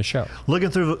 2023 on this show. Looking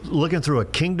through a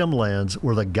kingdom lens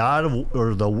where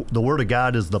the Word of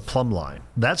God is the plumb line.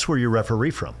 That's where you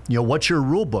referee from. What's your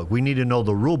rule book? We need to know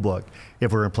the rule book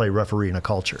if we're going to play referee in a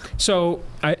culture. So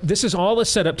this is all a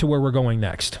setup to where we're going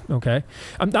next. Okay,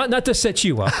 I'm not to set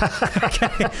you up.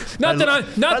 Okay? Not that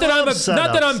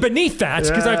I'm beneath that,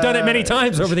 because I've done it many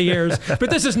times over the years. But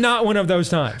this is not one of those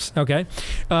times. Okay,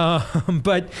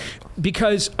 but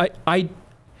because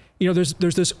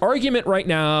there's this argument right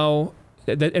now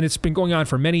and it's been going on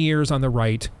for many years on the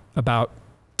right about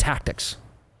tactics.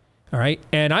 All right.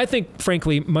 And I think,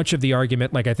 frankly, much of the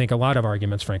argument, like I think a lot of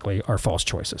arguments, frankly, are false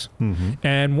choices.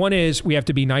 And one is we have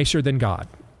to be nicer than God.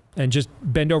 and just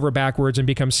bend over backwards and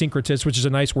become syncretist, which is a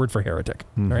nice word for heretic,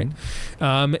 right?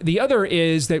 The other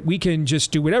is that we can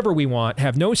just do whatever we want,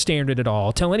 have no standard at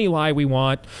all, tell any lie we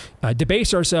want,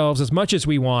 debase ourselves as much as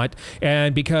we want,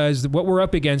 and because what we're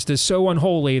up against is so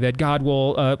unholy that God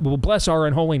will bless our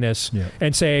unholiness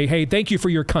and say, hey, thank you for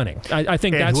your cunning. I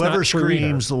think and that's not true whoever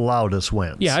screams the loudest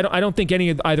wins. Yeah, I don't think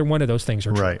either one of those things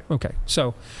are true. Right. Okay,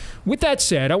 so with that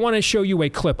said, I want to show you a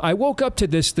clip. I woke up to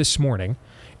this morning,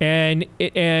 and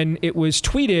it was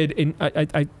tweeted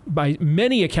by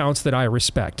many accounts that I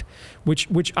respect,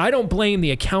 which I don't blame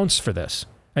the accounts for this.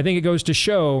 I think it goes to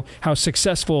show how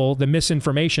successful the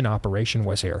misinformation operation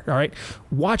was here. All right,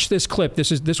 watch this clip.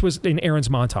 This was in Aaron's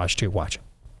montage too. Watch.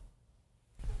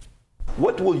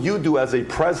 What will you do as a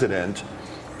president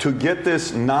to get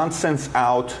this nonsense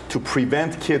out, to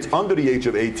prevent kids under the age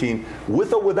of 18,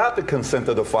 with or without the consent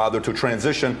of the father, to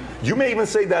transition? You may even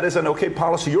say that is an okay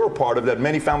policy you're a part of that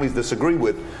many families disagree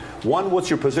with. One, what's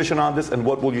your position on this, and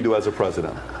what will you do as a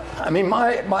president? I mean,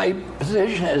 my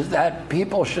position is that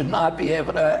people should not be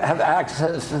able to have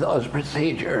access to those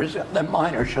procedures, that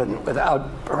minors shouldn't,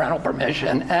 without parental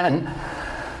permission. And,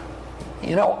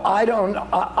 you know, I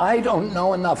don't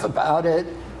know enough about it,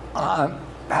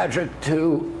 Patrick,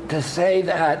 to say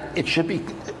that it should be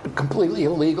completely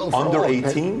illegal for under all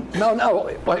 18? No.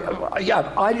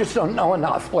 Yeah, I just don't know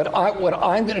enough. What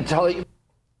I'm going to tell you.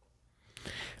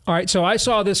 All right, so I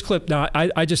saw this clip. Now,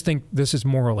 I just think this is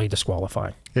morally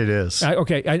disqualifying. It is.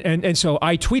 Okay, and so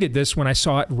I tweeted this when I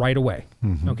saw it right away.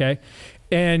 Okay,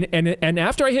 and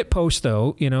after I hit post,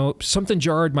 though, you know, something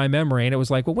jarred my memory, and it was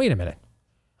like, well, wait a minute.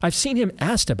 I've seen him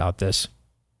asked about this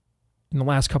in the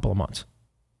last couple of months.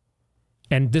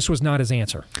 And this was not his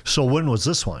answer. So when was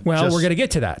this one? Well, we're going to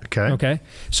get to that. Okay.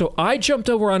 So I jumped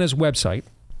over on his website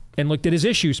and looked at his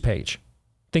issues page.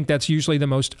 I think that's usually the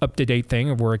most up-to-date thing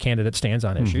of where a candidate stands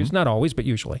on issues. Not always, but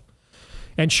usually.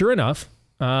 And sure enough,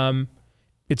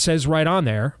 it says right on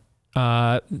there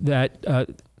that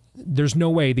there's no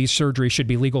way these surgeries should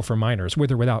be legal for minors with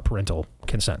or without parental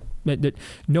consent.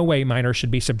 No way minors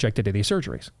should be subjected to these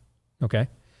surgeries. Okay.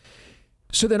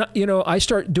 So then, you know, I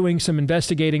start doing some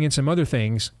investigating and some other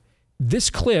things. This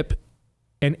clip,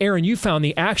 and Aaron, you found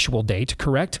the actual date,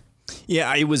 correct?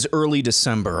 Yeah, it was early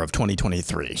December of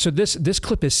 2023. So this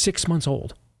clip is 6 months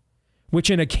old, which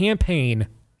in a campaign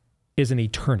is an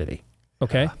eternity.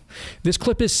 Okay, this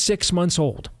clip is 6 months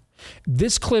old.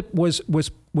 This clip was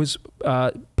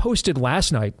posted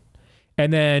last night,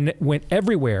 and then went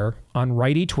everywhere on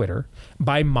righty Twitter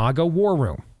by MAGA War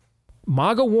Room.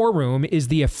 MAGA War Room is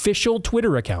the official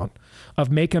Twitter account of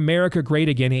Make America Great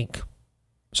Again, Inc.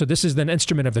 So this is an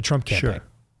instrument of the Trump campaign.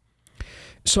 Sure.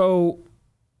 So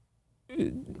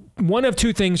one of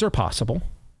two things are possible.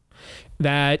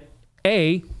 That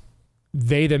A,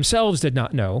 they themselves did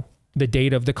not know the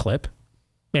date of the clip.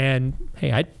 And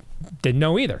hey, I didn't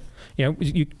know either. You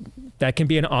know, that can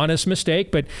be an honest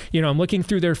mistake, but you know, I'm looking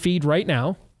through their feed right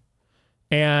now,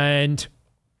 and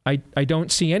I don't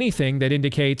see anything that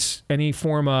indicates any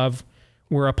form of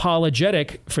we're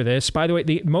apologetic for this. By the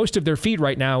way, most of their feed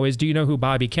right now is, do you know who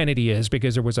Bobby Kennedy is?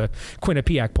 Because there was a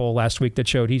Quinnipiac poll last week that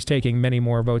showed he's taking many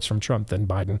more votes from Trump than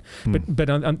Biden. But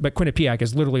Quinnipiac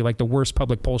is literally like the worst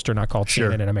public pollster not called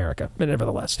CNN in America. But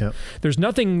nevertheless, there's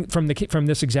nothing from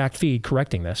this exact feed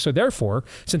correcting this. So therefore,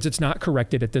 since it's not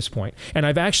corrected at this point, and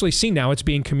I've actually seen now it's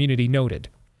being community noted.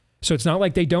 So it's not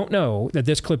like they don't know that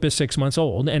this clip is 6 months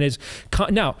old and is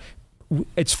now.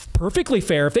 It's perfectly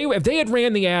fair if they had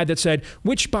ran the ad that said,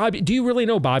 "Which Bobby? Do you really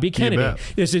know Bobby Kennedy?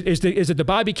 Is it the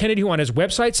Bobby Kennedy who on his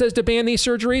website says to ban these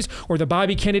surgeries, or the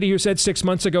Bobby Kennedy who said 6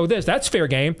 months ago this?" That's fair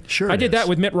game. Sure, I did that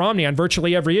with Mitt Romney on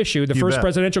virtually every issue. The first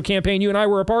presidential campaign you and I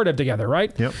were a part of together,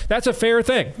 right? Yep. That's a fair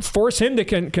thing. Force him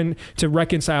to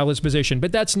reconcile his position,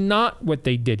 but that's not what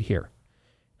they did here.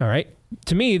 All right.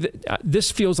 To me,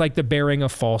 this feels like the bearing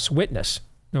of false witness.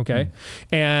 Okay,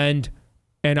 and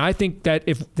I think that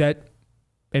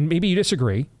and maybe you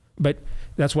disagree, but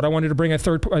that's what I wanted to bring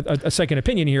a second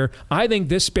opinion here. I think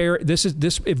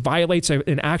it violates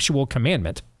an actual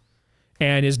commandment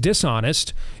and is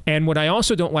dishonest. And what I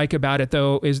also don't like about it,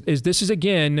 though, is this is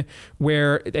again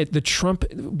where the Trump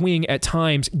wing at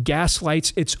times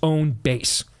gaslights its own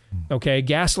base. Okay,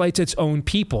 gaslights its own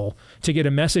people to get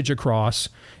a message across,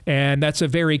 and that's a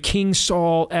very King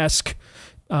Saul-esque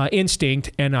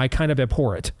instinct, and I kind of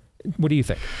abhor it. What do you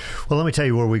think? Well, let me tell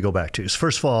you where we go back to.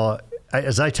 First of all,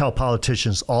 as I tell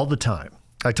politicians all the time,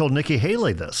 I told Nikki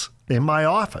Haley this in my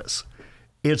office.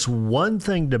 It's one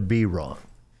thing to be wrong.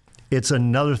 It's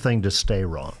another thing to stay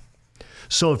wrong.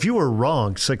 So if you were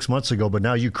wrong 6 months ago, but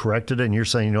now you corrected it and you're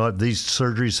saying, you know what, these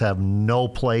surgeries have no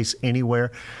place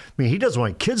anywhere. I mean, he doesn't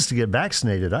want kids to get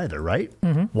vaccinated either, right?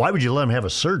 Why would you let them have a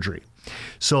surgery?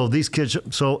 So these kids,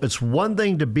 so it's one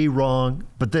thing to be wrong,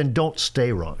 but then don't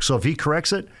stay wrong. So if he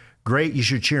corrects it, great, you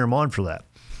should cheer him on for that.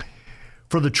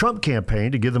 For the Trump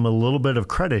campaign, to give them a little bit of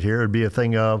credit here, it'd be a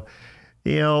thing of,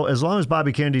 you know, as long as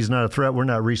Bobby Kennedy's not a threat, we're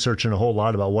not researching a whole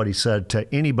lot about what he said to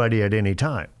anybody at any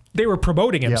time. They were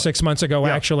promoting him 6 months ago,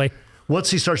 actually. Once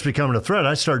he starts becoming a threat,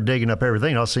 I start digging up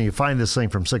everything. I'll say, you find this thing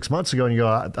from 6 months ago, and you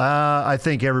go, I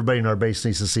think everybody in our base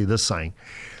needs to see this thing.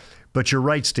 But you're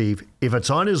right, Steve. If it's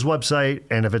on his website,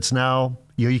 and if it's now,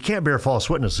 you know, you can't bear false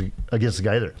witness against the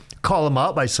guy either. Call him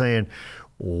out by saying,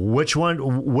 which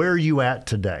one, where are you at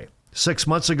today? 6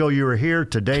 months ago, you were here.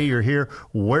 Today, you're here.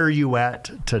 Where are you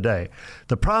at today?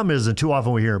 The problem is that too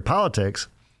often we hear in politics,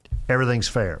 everything's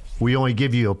fair. We only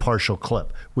give you a partial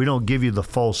clip. We don't give you the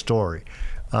full story.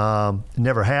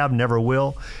 Never have, never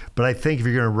will. But I think if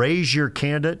you're going to raise your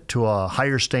candidate to a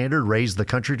higher standard, raise the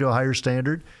country to a higher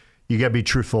standard, you got to be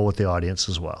truthful with the audience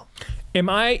as well. Do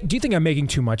you think I'm making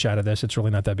too much out of this? It's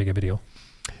really not that big of a deal.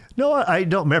 No, I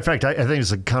don't. Matter of fact, I think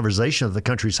it's a conversation that the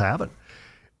country's having.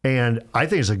 And I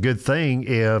think it's a good thing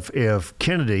if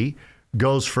Kennedy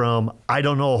goes from, I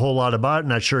don't know a whole lot about it,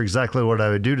 not sure exactly what I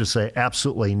would do, to say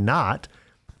absolutely not.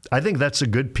 I think that's a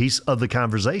good piece of the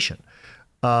conversation.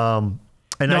 I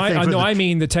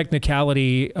mean the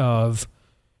technicality of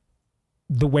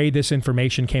the way this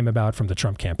information came about from the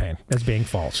Trump campaign as being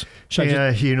false.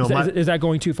 Is that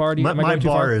going too far? My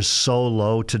bar is so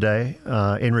low today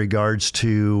in regards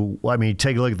to, I mean,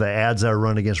 take a look at the ads that are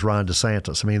run against Ron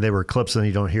DeSantis. I mean, they were clips and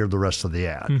you don't hear the rest of the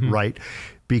ad, right?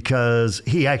 Because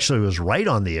he actually was right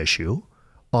on the issue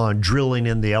on drilling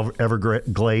in the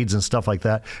Everglades and stuff like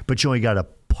that, but you only got a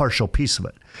partial piece of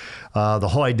it. The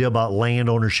whole idea about land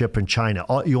ownership in China,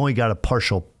 you only got a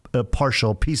partial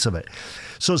piece of it.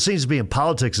 So it seems to be in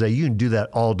politics that you can do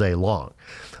that all day long.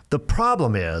 The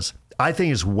problem is, I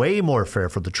think it's way more fair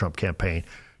for the Trump campaign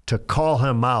to call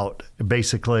him out,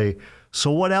 basically.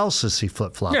 So what else is he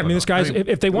flip-flopping? Yeah, I mean, this guy's,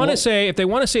 if they want to say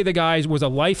the guy was a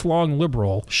lifelong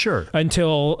liberal, sure,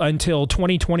 until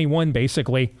 2021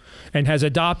 basically, and has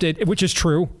adopted, which is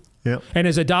true. Yep. And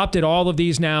has adopted all of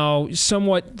these now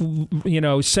somewhat,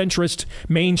 centrist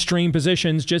mainstream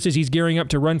positions, just as he's gearing up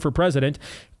to run for president.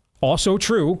 Also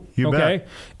true. You bet.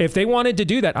 If they wanted to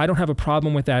do that, I don't have a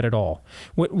problem with that at all.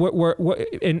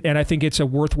 And I think it's a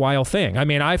worthwhile thing. I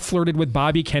mean, I flirted with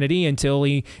Bobby Kennedy until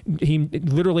he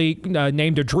literally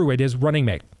named a druid his running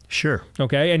mate. Sure.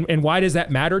 Okay. And why does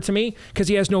that matter to me? Because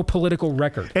he has no political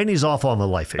record. And he's off on the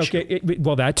life issue. Okay.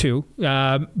 Well, that too.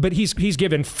 But he's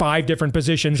given 5 different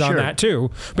positions on that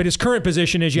too. But his current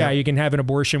position is, you can have an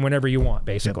abortion whenever you want,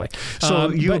 basically. Yep.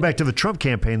 So go back to the Trump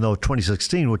campaign, though,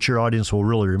 2016, which your audience will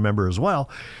really remember as well,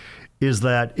 is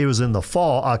that it was in the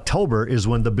fall, October, is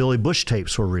when the Billy Bush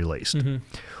tapes were released.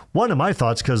 One of my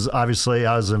thoughts, because obviously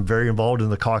I was very involved in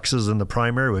the caucuses and the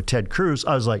primary with Ted Cruz,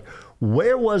 I was like,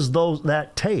 where was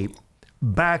that tape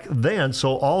back then?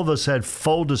 So all of us had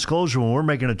full disclosure when we're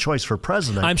making a choice for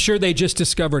president. I'm sure they just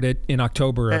discovered it in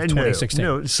October of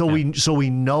 2016. So we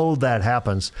know that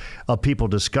happens of people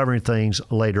discovering things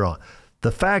later on.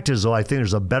 The fact is, though, I think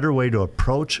there's a better way to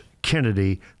approach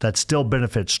Kennedy that still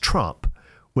benefits Trump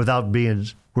without being,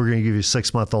 we're going to give you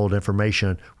 6-month-old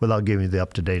information without giving you the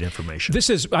up-to-date information. This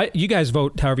is, you guys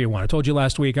vote however you want. I told you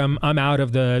last week, I'm out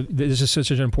of this is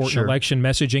such an important election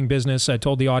messaging business. I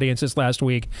told the audience this last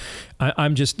week.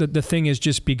 I'm just, the thing has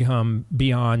just become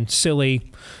beyond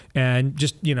silly, and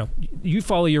just, you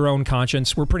follow your own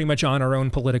conscience. We're pretty much on our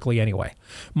own politically anyway.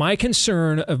 My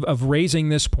concern of raising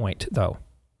this point, though,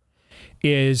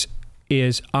 is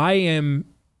I am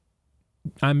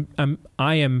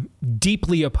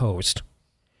deeply opposed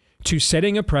to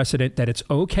setting a precedent that it's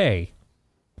okay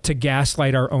to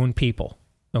gaslight our own people.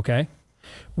 Okay,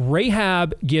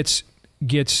 Rahab gets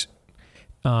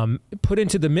put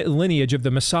into the lineage of the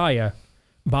Messiah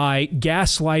by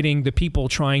gaslighting the people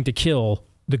trying to kill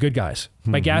the good guys,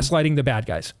 by gaslighting the bad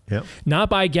guys, not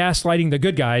by gaslighting the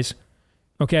good guys.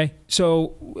 Okay,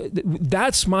 so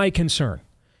that's my concern.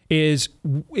 Is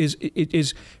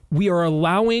we are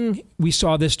allowing, we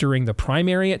saw this during the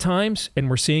primary at times, and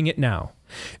we're seeing it now.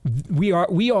 We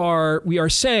are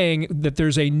saying that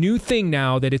there's a new thing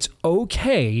now, that it's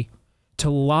okay to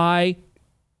lie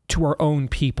to our own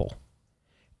people.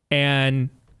 And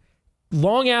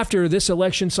long after this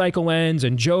election cycle ends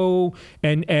and Joe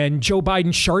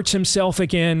Biden charts himself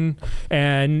again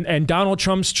and Donald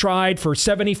Trump's tried for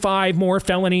 75 more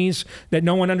felonies that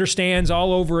no one understands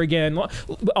all over again,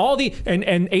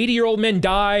 and 80-year-old men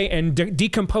die and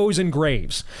decompose in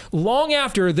graves. Long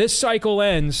after this cycle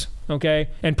ends, okay,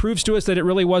 and proves to us that it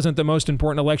really wasn't the most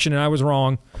important election and I was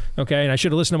wrong, okay, and I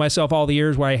should have listened to myself all the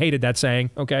years where I hated that saying,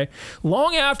 okay.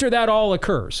 Long after that all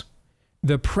occurs,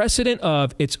 the precedent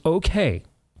of it's okay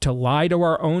to lie to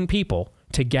our own people,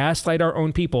 to gaslight our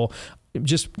own people,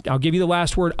 I'll give you the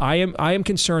last word. I am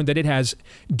concerned that it has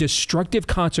destructive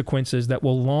consequences that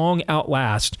will long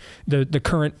outlast the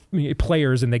current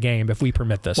players in the game if we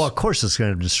permit this. Well, of course it's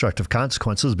going to have destructive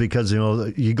consequences because,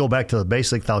 you go back to the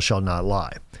basic, thou shalt not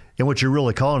lie. And what you're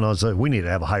really calling on is that we need to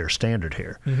have a higher standard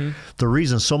here. Mm-hmm. The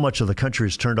reason so much of the country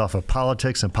is turned off of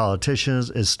politics and politicians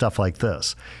is stuff like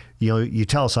this. You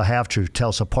tell us a half-truth, tell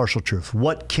us a partial truth.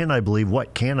 What can I believe?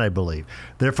 What can I believe?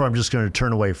 Therefore, I'm just going to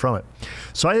turn away from it.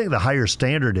 So I think the higher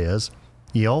standard is,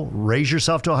 raise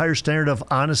yourself to a higher standard of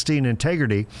honesty and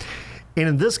integrity. And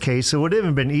in this case, it would have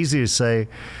even been easy to say,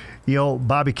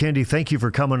 Bobby Kennedy, thank you for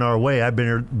coming our way. I've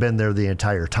been there the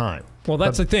entire time. Well,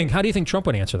 that's the thing. How do you think Trump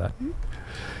would answer that?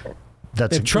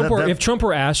 If Trump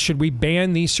were asked, should we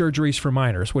ban these surgeries for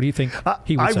minors, what do you think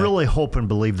he would say? I really hope and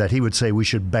believe that he would say we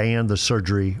should ban the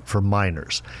surgery for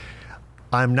minors.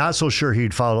 I'm not so sure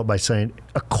he'd follow up by saying,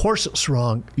 of course it's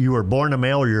wrong. You were born a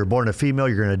male or you were born a female.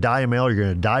 You're going to die a male. You're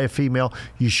going to die a female.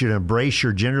 You should embrace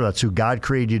your gender. That's who God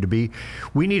created you to be.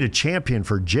 We need a champion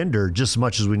for gender just as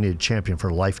much as we need a champion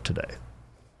for life today.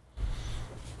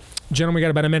 Gentlemen, we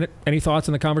got about a minute. Any thoughts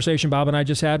on the conversation Bob and I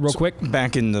just had real quick?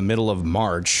 Back in the middle of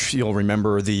March, you'll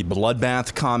remember the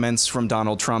bloodbath comments from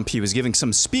Donald Trump. He was giving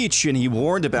some speech and he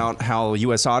warned about how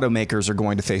U.S. automakers are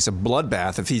going to face a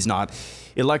bloodbath if he's not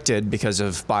elected because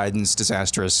of Biden's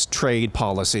disastrous trade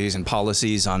policies and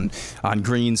policies on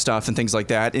green stuff and things like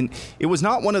that. And it was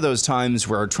not one of those times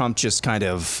where Trump just kind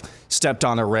of stepped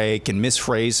on a rake and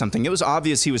misphrased something. It was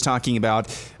obvious he was talking about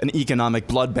an economic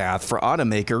bloodbath for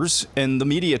automakers, and the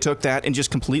media took that and just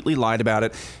completely lied about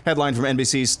it. Headline from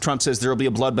NBC, Trump says there will be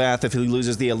a bloodbath if he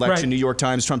loses the election. Right. New York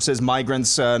Times, Trump says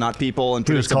migrants, not people, and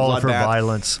he was calling for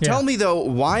violence. Yeah. Tell me, though,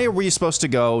 why are we supposed to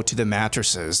go to the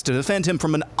mattresses to defend him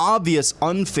from an obvious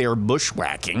unfair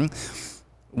bushwhacking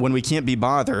when we can't be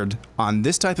bothered on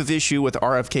this type of issue with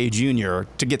RFK Jr.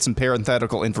 to get some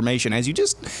parenthetical information? As you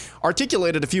just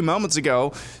articulated a few moments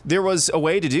ago, there was a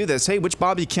way to do this. Hey, which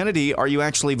Bobby Kennedy are you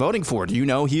actually voting for? Do you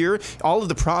know here? All of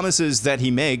the promises that he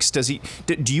makes, do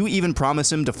you even promise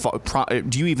him to,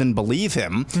 do you even believe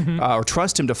him or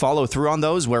trust him to follow through on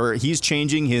those where he's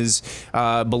changing his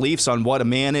beliefs on what a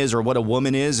man is or what a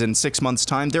woman is in 6 months'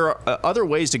 time? There are other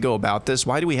ways to go about this.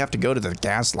 Why do we have to go to the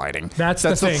gaslighting? That's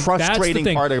the thing. Frustrating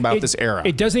part about this era.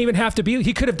 It doesn't even have to be.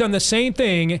 He could have done the same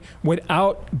thing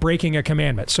without breaking a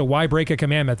commandment. So why break a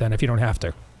commandment then if you don't have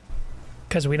to?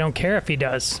 Because we don't care if he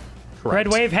does. Correct. Red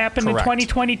wave happened in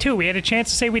 2022. We had a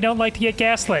chance to say we don't like to get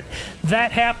gaslit.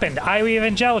 That happened. Iowa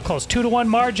evangelicals, 2-1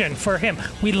 margin for him.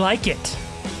 We like it.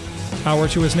 Hour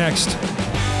 2 is next.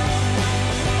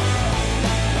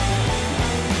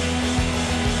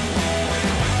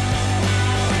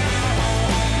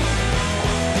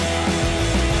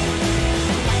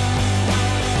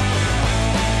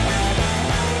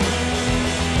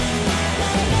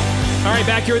 All right,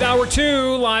 back here with Hour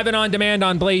 2, live and on demand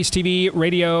on Blaze TV,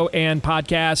 radio, and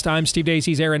podcast. I'm Steve Deace.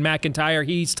 He's Aaron McIntyre.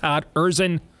 He's Todd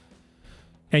Erzin.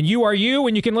 And you are you,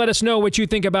 and you can let us know what you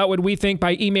think about what we think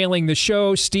by emailing the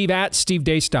show,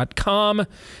 steve@stevedeace.com.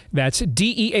 That's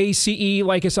DEACE.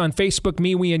 Like us on Facebook,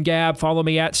 MeWe, and Gab. Follow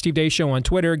me at Steve Deace Show on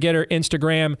Twitter, Getter,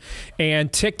 Instagram,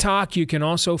 and TikTok. You can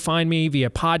also find me via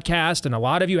podcast, and a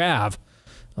lot of you have.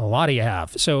 A lot of you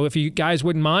have. So if you guys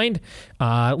wouldn't mind,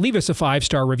 leave us a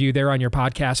 5-star review there on your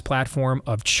podcast platform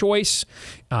of choice.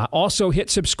 Also hit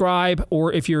subscribe,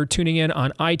 or if you're tuning in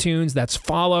on iTunes, that's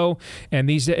follow. And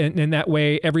in that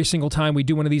way, every single time we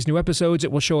do one of these new episodes,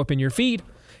 it will show up in your feed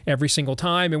every single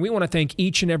time. And we want to thank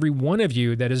each and every one of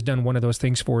you that has done one of those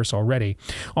things for us already.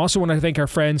 Also want to thank our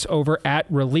friends over at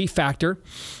Relief Factor.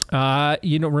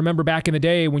 Remember back in the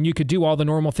day when you could do all the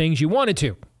normal things you wanted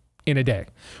to in a day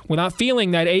without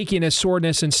feeling that achiness,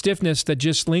 soreness, and stiffness that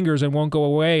just lingers and won't go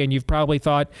away. And you've probably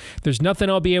thought, there's nothing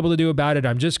I'll be able to do about it.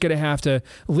 I'm just going to have to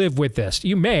live with this.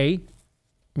 You may.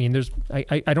 I mean,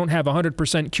 I don't have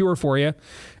 100% cure for you,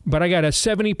 but I got a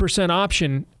 70%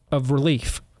 option of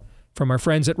relief from our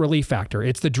friends at Relief Factor.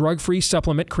 It's the drug-free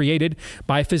supplement created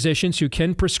by physicians who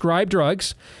can prescribe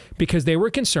drugs because they were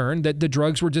concerned that the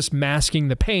drugs were just masking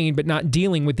the pain but not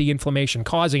dealing with the inflammation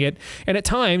causing it, and at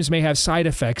times may have side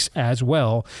effects as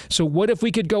well. So what if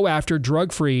we could go after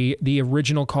drug-free, the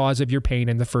original cause of your pain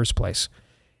in the first place?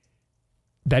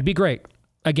 That'd be great.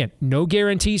 Again, no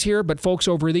guarantees here, but folks,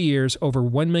 over the years, over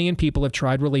 1 million people have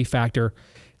tried Relief Factor.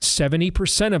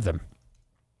 70% of them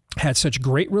had such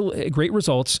great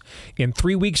results in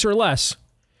 3 weeks or less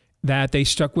that they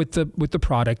stuck with the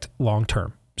product long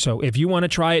term. So if you want to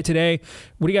try it today,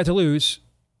 what do you got to lose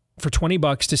for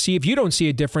 $20 to see if you don't see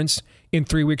a difference in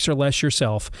 3 weeks or less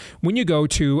yourself when you go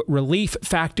to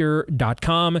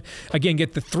relieffactor.com. Again,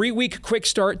 get the 3-week quick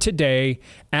start today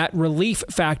at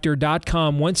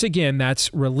relieffactor.com. Once again, that's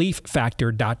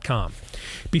relieffactor.com.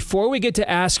 Before we get to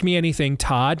Ask Me Anything,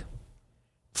 Todd,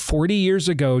 40 years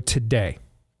ago today,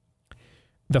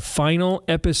 the final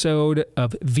episode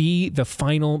of The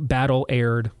Final Battle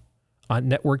aired on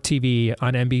network TV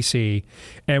on NBC.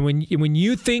 And when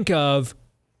you think of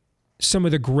some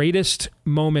of the greatest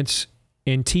moments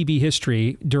in TV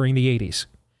history during the 80s,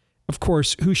 of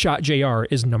course, Who Shot JR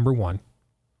is number one.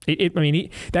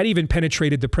 That even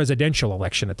penetrated the presidential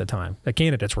election at the time. The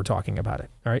candidates were talking about it.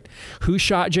 All right. Who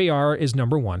Shot JR is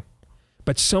number one.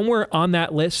 But somewhere on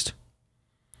that list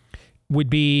would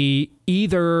be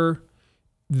either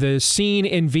the scene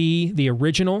in V, the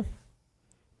original,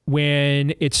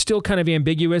 when it's still kind of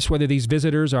ambiguous whether these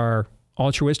visitors are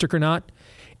altruistic or not,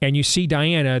 and you see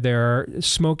Diana, their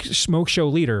smoke show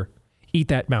leader, eat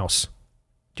that mouse.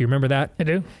 Do you remember that? I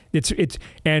do. It's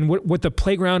and what the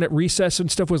playground at recess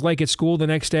and stuff was like at school the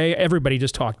next day. Everybody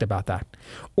just talked about that.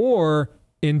 Or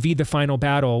in V, the Final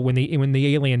Battle, when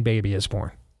the alien baby is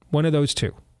born. One of those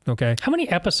two. Okay. How many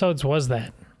episodes was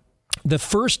that?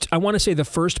 I want to say the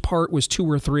first part was 2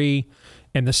 or 3,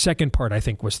 and the second part I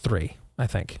think was 3. I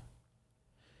think.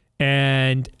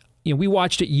 And we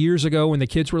watched it years ago when the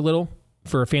kids were little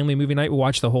for a family movie night. We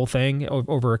watched the whole thing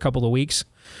over a couple of weeks,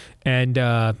 and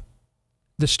the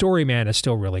story, man, is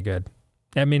still really good.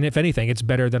 I mean, if anything, it's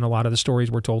better than a lot of the stories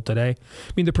we're told today.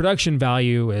 I mean, the production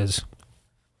value is,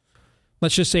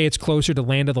 let's just say, it's closer to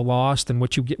Land of the Lost than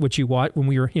what you watch when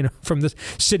we were, from the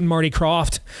Sid and Marty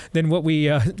Krofft than what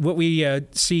we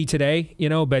see today.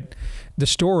 But the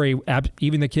story,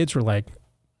 even the kids were like,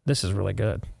 "This is really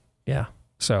good." Yeah.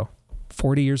 So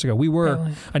 40 years ago, we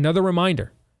were another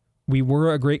reminder. We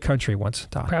were a great country once,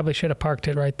 Todd. Probably should have parked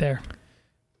it right there.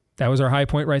 That was our high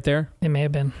point right there. It may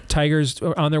have been. Tigers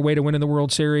on their way to winning the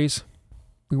World Series.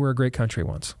 We were a great country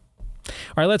once. All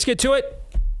right, let's get to it.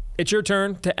 It's your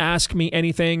turn to ask me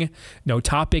anything. No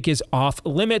topic is off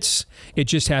limits. It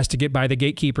just has to get by the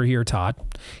gatekeeper here, Todd.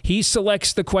 He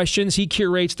selects the questions. He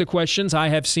curates the questions. I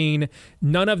have seen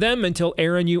none of them until,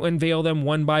 Aaron, you unveil them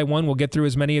one by one. We'll get through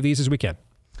as many of these as we can.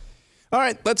 All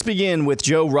right, let's begin with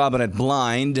Joe Robinette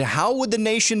Blind. How would the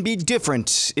nation be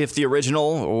different if the original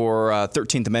or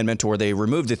 13th Amendment, or they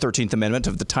removed the 13th Amendment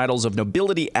of the Titles of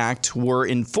Nobility Act, were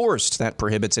enforced? That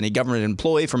prohibits any government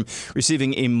employee from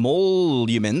receiving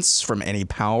emoluments from any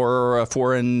power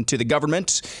foreign to the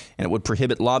government, and it would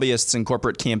prohibit lobbyists and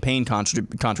corporate campaign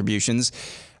contributions.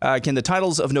 Can the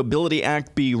Titles of Nobility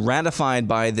Act be ratified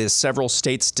by the several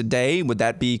states today? Would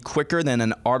that be quicker than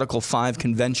an Article 5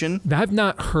 convention? I've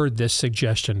not heard this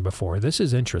suggestion before. This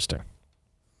is interesting.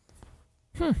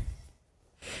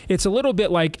 It's a little bit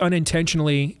like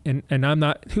unintentionally, and I'm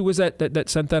not, who was that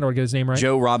sent that, or get his name right?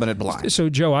 Joe Robinette Blind. So,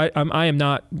 Joe, I am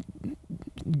not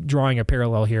drawing a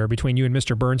parallel here between you and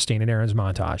Mr. Bernstein and Aaron's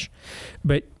montage.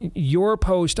 But your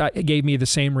post gave me the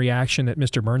same reaction that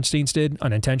Mr. Bernstein's did,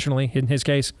 unintentionally, in his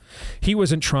case. He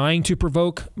wasn't trying to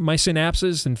provoke my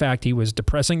synapses. In fact, he was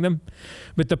depressing them.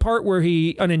 But the part where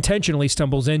he unintentionally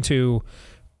stumbles into,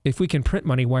 if we can print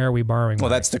money, why are we borrowing money? Well,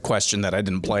 that's the question that I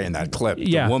didn't play in that clip.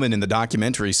 Yeah. The woman in the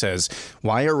documentary says,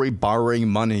 why are we borrowing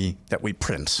money that we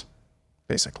print,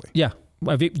 basically? Yeah.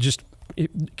 Why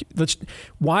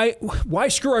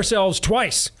screw ourselves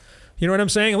twice? You know what I'm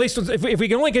saying? At least if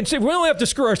we only have to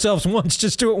screw ourselves once,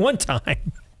 just do it one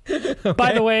time. Okay?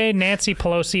 By the way, Nancy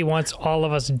Pelosi wants all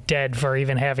of us dead for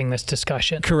even having this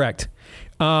discussion. Correct.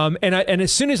 And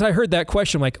as soon as I heard that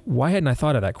question, I'm like, why hadn't I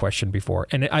thought of that question before?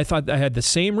 And I thought I had the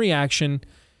same reaction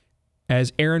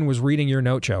as Aaron was reading your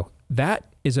note, Joe.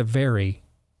 That is a very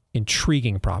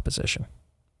intriguing proposition.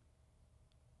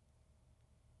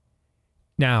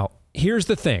 Now, here's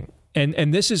the thing,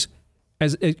 and this is,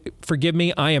 forgive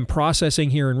me, I am processing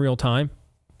here in real time,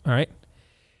 all right?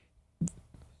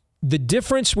 The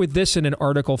difference with this in an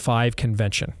Article 5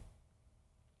 convention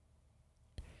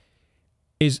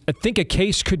is I think a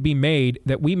case could be made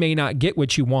that we may not get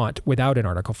what you want without an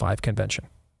Article 5 convention.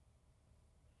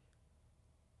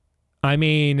 I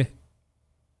mean,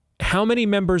 how many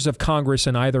members of Congress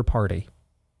in either party?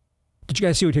 Did you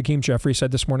guys see what Hakeem Jeffries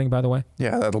said this morning, by the way?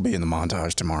 Yeah, that'll be in the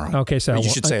montage tomorrow. Okay, so you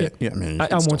should say it. Yeah, I mean, I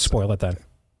won't spoil it then.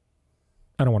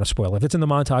 I don't want to spoil it. If it's in the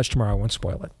montage tomorrow, I won't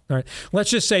spoil it. All right. Let's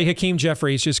just say Hakeem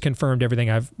Jeffries just confirmed everything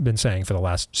I've been saying for the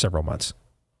last several months.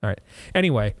 All right.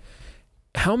 Anyway,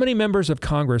 how many members of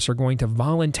Congress are going to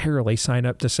voluntarily sign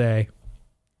up to say,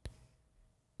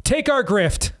 take our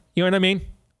grift? You know what I mean?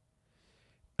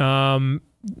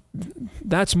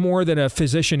 That's more than a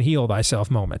physician heal thyself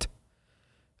moment.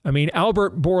 I mean,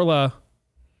 Albert Bourla,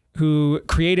 who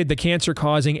created the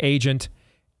cancer-causing agent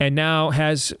and now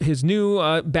has his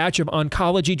new batch of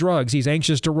oncology drugs he's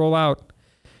anxious to roll out,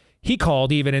 he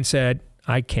called even and said,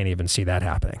 I can't even see that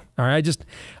happening. All right,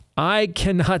 I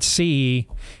cannot see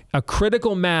a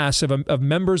critical mass of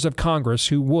members of Congress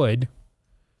who would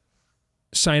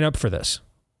sign up for this.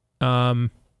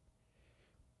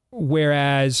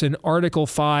 Whereas an Article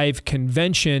 5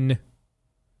 convention,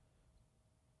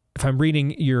 if I'm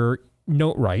reading your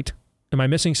note right, am I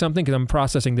missing something? Because I'm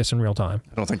processing this in real time.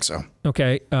 I don't think so.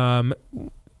 Okay.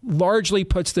 Largely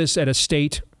puts this at a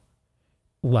state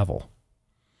level,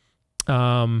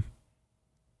 where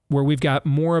we've got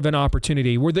more of an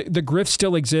opportunity, where the grift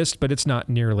still exists, but it's not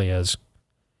nearly as,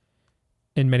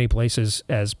 in many places,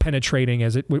 as penetrating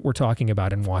as we're talking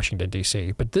about in Washington,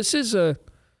 D.C. But this is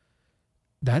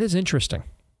that is interesting.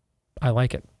 I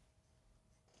like it.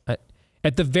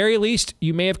 At the very least,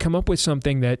 you may have come up with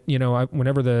something that, you know,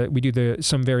 whenever we do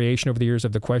some variation over the years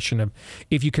of the question of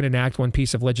if you could enact one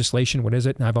piece of legislation, what is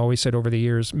it? And I've always said over the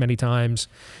years, many times,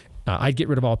 I'd get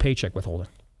rid of all paycheck withholding.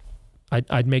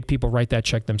 I'd make people write that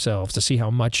check themselves to see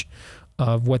how much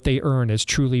of what they earn is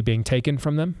truly being taken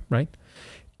from them, right?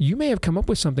 You may have come up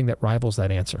with something that rivals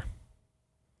that answer.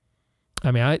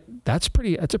 I mean, that's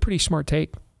a pretty smart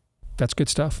take. That's good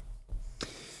stuff.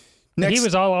 Next. He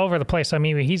was all over the place. I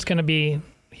mean, he's going to be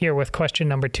here with question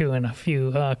number 2 in a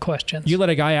few questions. You let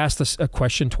a guy ask a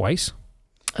question twice?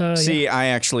 See, yeah. I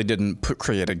actually didn't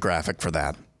create a graphic for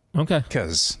that. Okay.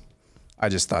 Because I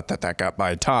just thought that got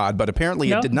by Todd, but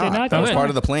apparently it did not. That was part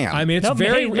of the plan. I mean, it's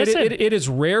it is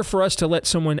rare for us to let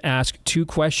someone ask 2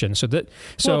 questions.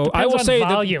 So I will say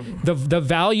the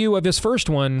value of his first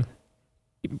one,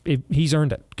 he's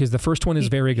earned it because the first one is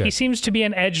very good. He seems to be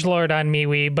an edgelord on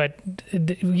MeWe, but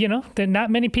you know,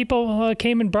 not many people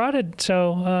came and brought it.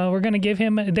 So we're going to give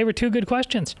him. They were 2 good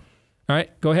questions. All right,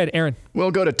 go ahead, Aaron.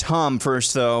 We'll go to Tom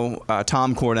first, though.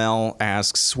 Tom Cornell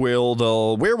asks, where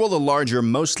will the larger,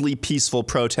 mostly peaceful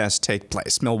protest take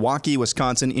place? Milwaukee,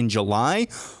 Wisconsin in July,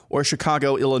 or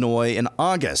Chicago, Illinois in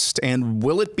August? And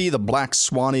will it be the Black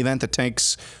Swan event that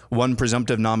takes one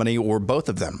presumptive nominee or both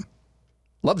of them?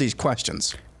 Love these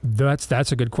questions.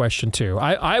 That's a good question, too.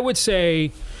 I would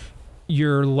say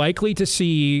you're likely to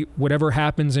see whatever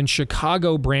happens in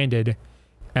Chicago branded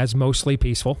as mostly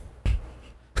peaceful.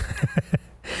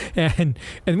 and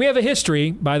we have a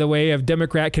history, by the way, of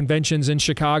Democrat conventions in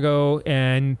Chicago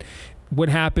and what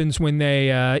happens when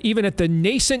they, even at the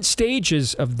nascent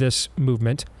stages of this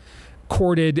movement,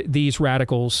 courted these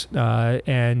radicals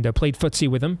and played footsie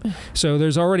with them. So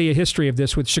there's already a history of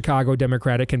this with Chicago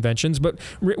Democratic conventions. But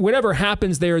whatever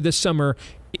happens there this summer,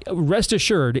 rest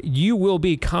assured, you will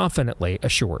be confidently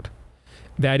assured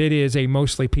that it is a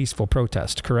mostly peaceful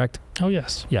protest, correct? Oh,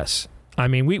 yes. Yes. I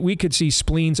mean, we could see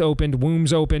spleens opened,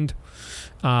 wombs opened,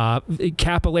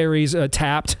 capillaries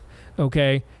tapped,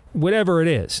 okay? Whatever it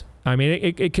is. I mean,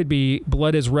 it could be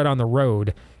blood is red on the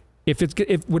road. If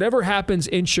whatever happens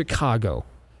in Chicago,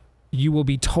 you will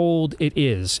be told it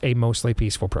is a mostly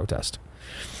peaceful protest.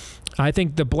 I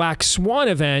think the Black Swan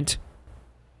event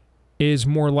is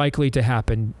more likely to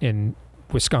happen in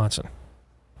Wisconsin.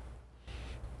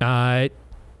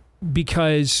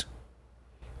 Because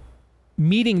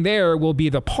meeting there will be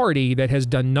the party that has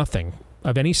done nothing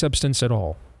of any substance at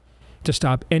all to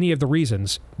stop any of the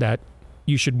reasons that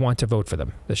you should want to vote for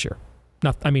them this year.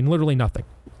 Literally nothing.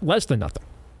 Less than nothing.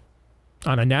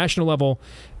 On a national level,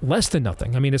 less than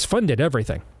nothing. I mean, it's funded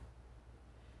everything.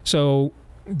 So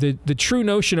the true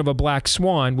notion of a black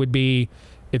swan would be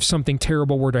if something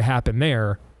terrible were to happen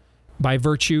there, by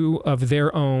virtue of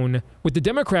their own... What the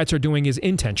Democrats are doing is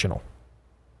intentional.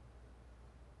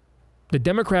 The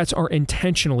Democrats are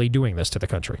intentionally doing this to the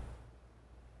country.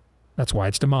 That's why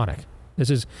it's demonic.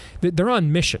 They're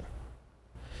on mission.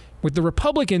 What the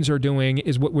Republicans are doing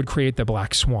is what would create the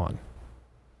black swan.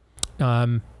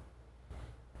 How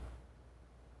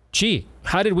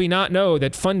did we not know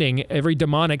that funding every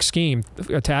demonic scheme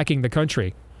attacking the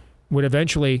country would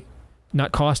eventually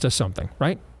not cost us something,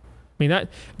 right? I mean,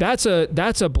 that's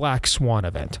a black swan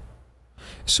event.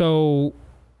 So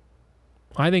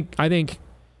I think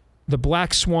the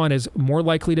black swan is more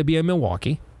likely to be in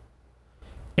Milwaukee.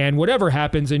 And whatever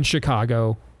happens in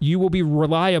Chicago, you will be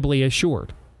reliably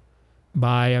assured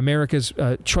by America's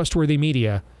trustworthy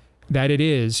media that it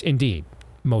is indeed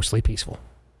mostly peaceful.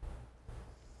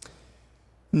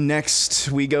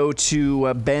 Next, we go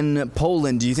to Ben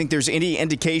Poland. Do you think there's any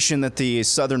indication that the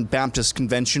Southern Baptist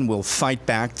Convention will fight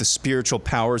back the spiritual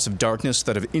powers of darkness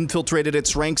that have infiltrated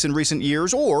its ranks in recent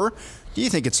years? Or do you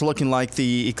think it's looking like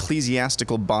the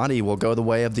ecclesiastical body will go the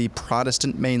way of the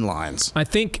Protestant mainlines? I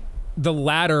think the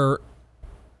latter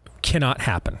cannot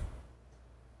happen.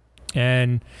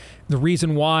 And the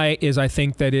reason why is I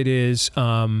think that it is,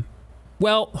 well,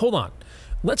 hold on.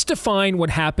 Let's define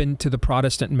what happened to the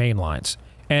Protestant mainlines.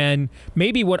 And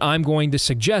maybe what I'm going to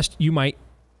suggest you might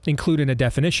include in a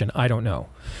definition. I don't know.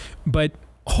 But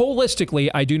holistically,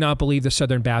 I do not believe the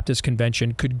Southern Baptist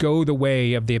Convention could go the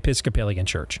way of the Episcopalian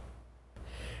Church,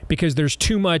 because there's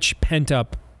too much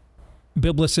pent-up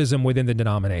biblicism within the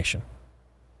denomination.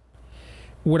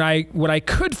 What I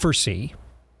could foresee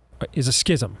is a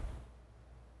schism.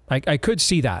 I could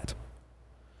see that.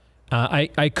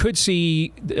 I could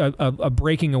see a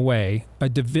breaking away,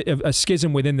 a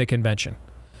schism within the convention.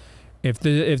 If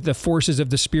the forces of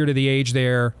the spirit of the age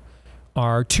there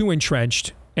are too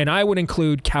entrenched, and I would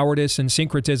include cowardice and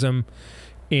syncretism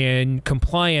in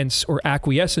compliance or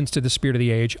acquiescence to the spirit of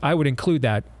the age, I would include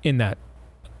that in that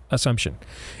assumption.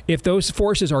 If those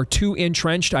forces are too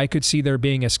entrenched, I could see there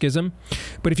being a schism.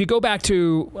 But if you go back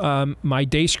to my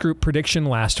Deace Group prediction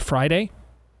last Friday,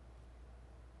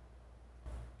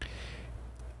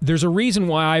 there's a reason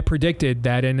why I predicted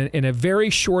that in a very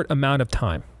short amount of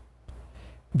time,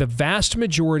 the vast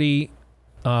majority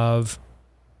of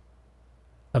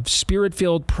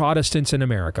spirit-filled Protestants in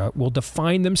America will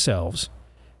define themselves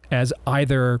as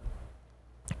either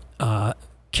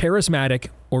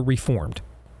charismatic or reformed.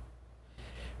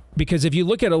 Because if you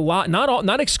look at a lot,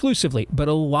 not exclusively, but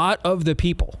a lot of the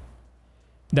people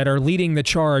that are leading the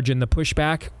charge in the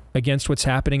pushback against what's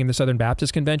happening in the Southern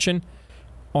Baptist Convention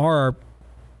are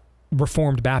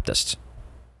Reformed Baptists.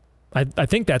 I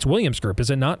think that's Williams' group, is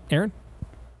it not, Aaron?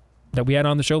 That we had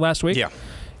on the show last week? Yeah.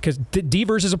 Because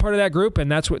Devers is a part of that group, and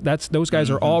those guys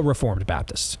are all Reformed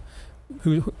Baptists.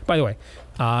 Who, by the way,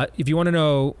 if you want to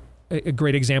know a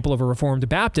great example of a Reformed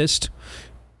Baptist,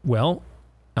 well,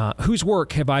 whose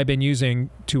work have I been using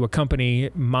to accompany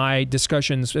my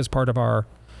discussions as part of our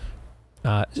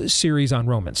series on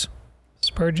Romans?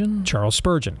 Spurgeon? Charles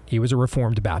Spurgeon. He was a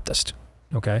Reformed Baptist.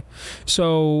 Okay?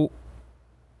 So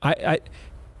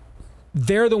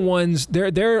they're the ones,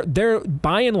 they're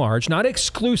by and large, not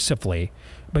exclusively,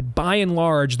 but by and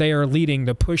large, they are leading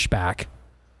the pushback.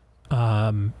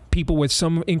 People with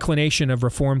some inclination of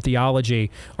Reformed theology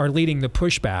are leading the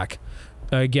pushback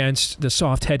against the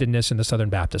soft-headedness in the Southern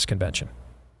Baptist Convention.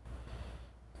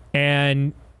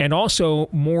 And also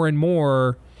more and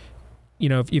more,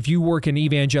 if you work in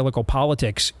evangelical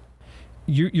politics,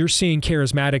 you're seeing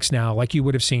charismatics now like you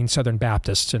would have seen Southern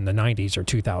Baptists in the 90s or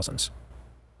 2000s.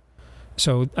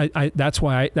 So that's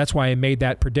why I made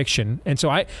that prediction. And so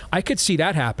I could see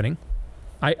that happening.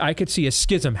 I could see a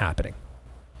schism happening,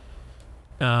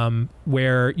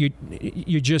 where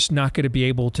you're just not going to be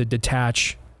able to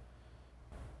detach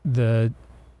the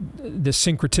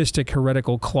syncretistic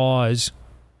heretical clause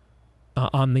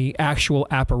on the actual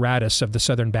apparatus of the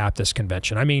Southern Baptist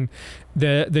Convention. I mean,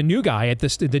 the new guy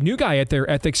at their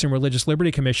Ethics and Religious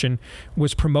Liberty Commission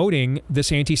was promoting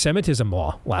this anti-Semitism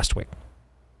law last week.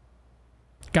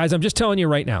 Guys, I'm just telling you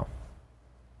right now.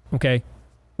 Okay,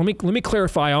 let me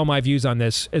clarify all my views on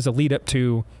this as a lead up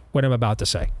to what I'm about to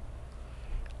say.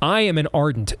 I am an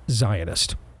ardent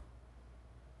Zionist.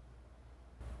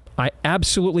 I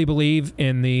absolutely believe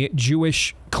in the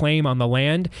Jewish claim on the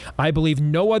land. I believe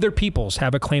no other peoples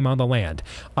have a claim on the land.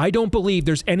 I don't believe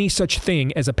there's any such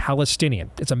thing as a Palestinian.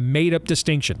 It's a made-up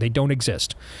distinction. They don't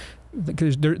exist.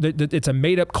 It's a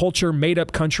made-up culture,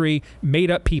 made-up country,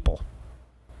 made-up people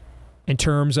in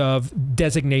terms of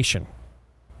designation.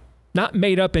 Not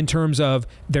made up in terms of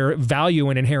their value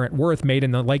and inherent worth, made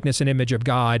in the likeness and image of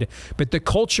God, but the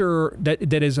culture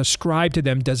that is ascribed to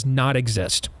them does not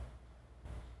exist.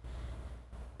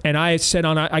 And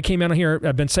I came out here,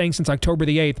 I've been saying since October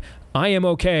the 8th, I am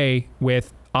okay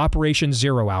with Operation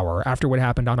 0 Hour after what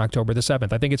happened on October the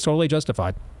 7th. I think it's totally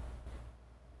justified.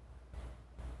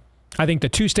 I think the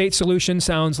two-state solution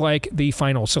sounds like the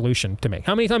final solution to me.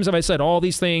 How many times have I said all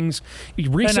these things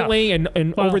recently and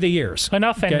over the years?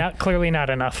 Enough, okay? And clearly not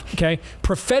enough. Okay.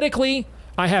 Prophetically,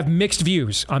 I have mixed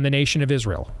views on the nation of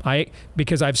Israel.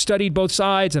 Because I've studied both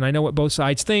sides and I know what both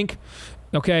sides think.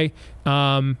 Okay.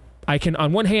 I can,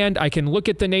 on one hand, I can look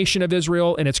at the nation of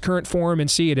Israel in its current form and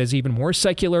see it as even more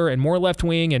secular and more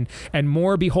left-wing and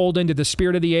more beholden to the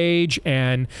spirit of the age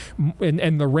and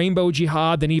the rainbow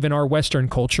jihad than even our Western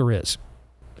culture is.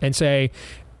 And say,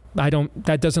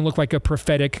 that doesn't look like a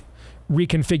prophetic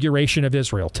reconfiguration of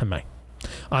Israel to me.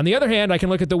 On the other hand, I can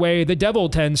look at the way the devil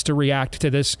tends to react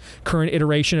to this current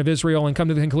iteration of Israel and come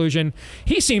to the conclusion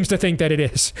he seems to think that it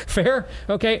is. Fair?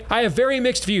 Okay? I have very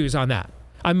mixed views on that.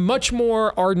 I'm much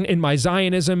more ardent in my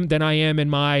Zionism than I am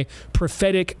in my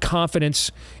prophetic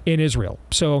confidence in Israel.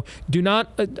 So do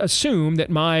not assume that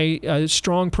my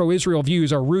strong pro-Israel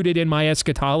views are rooted in my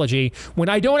eschatology when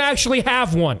I don't actually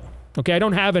have one. Okay, I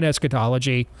don't have an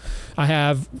eschatology. I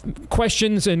have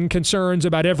questions and concerns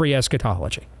about every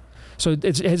eschatology. So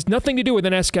it has nothing to do with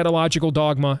an eschatological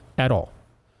dogma at all.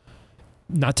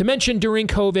 Not to mention, during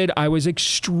COVID, I was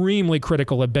extremely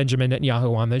critical of Benjamin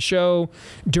Netanyahu on this show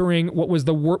during what was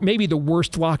maybe the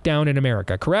worst lockdown in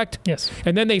America, correct? Yes.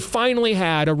 And then they finally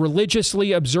had a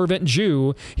religiously observant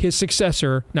Jew, his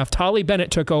successor, Naftali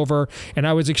Bennett, took over, and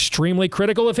I was extremely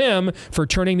critical of him for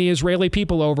turning the Israeli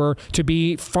people over to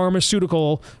be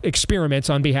pharmaceutical experiments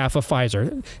on behalf of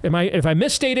Pfizer. If I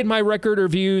misstated my record or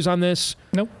views on this?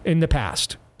 Nope. In the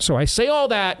past. So I say all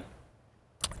that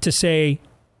to say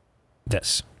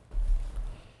this.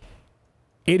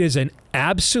 It is an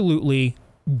absolutely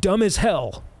dumb as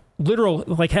hell, literal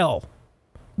like hell,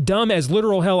 dumb as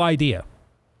literal hell idea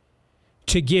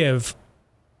to give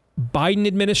Biden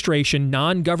administration,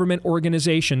 non-government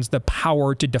organizations the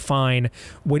power to define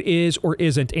what is or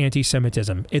isn't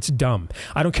anti-Semitism. It's dumb.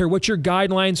 I don't care what your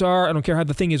guidelines are. I don't care how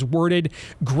the thing is worded.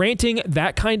 Granting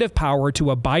that kind of power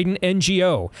to a Biden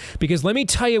NGO, because let me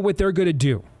tell you what they're going to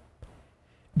do.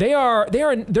 They're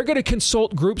going to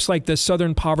consult groups like the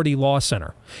Southern Poverty Law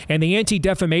Center and the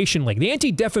Anti-Defamation League. The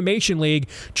Anti-Defamation League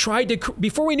tried to,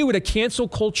 before we knew what a cancel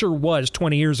culture was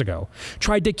 20 years ago,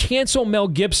 tried to cancel Mel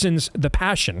Gibson's The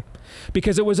Passion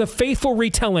because it was a faithful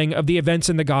retelling of the events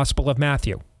in the Gospel of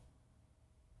Matthew.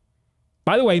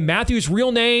 By the way, Matthew's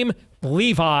real name,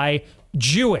 Levi,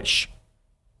 Jewish.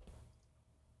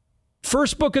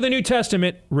 First book of the New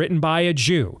Testament written by a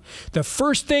Jew. The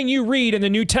first thing you read in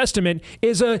the New Testament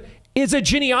is a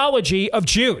genealogy of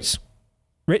Jews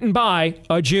written by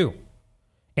a Jew.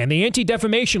 And the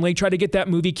Anti-Defamation League tried to get that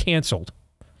movie canceled.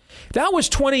 That was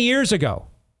 20 years ago.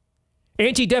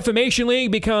 Anti-Defamation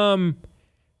League become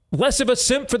less of a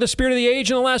simp for the spirit of the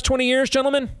age in the last 20 years,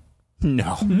 gentlemen?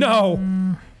 No.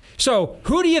 No. So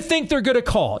who do you think they're going to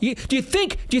call? Do you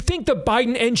think the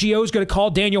Biden NGO is going to call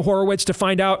Daniel Horowitz to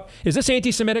find out, is this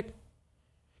anti-Semitic?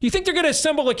 You think they're going to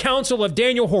assemble a council of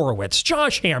Daniel Horowitz,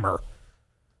 Josh Hammer?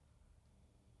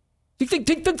 You think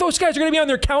those guys are going to be on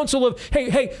their council of,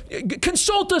 hey,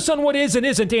 consult us on what is and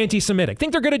isn't anti-Semitic?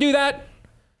 Think they're going to do that?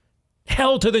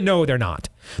 Hell to the no, they're not.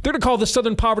 They're going to call the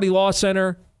Southern Poverty Law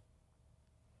Center.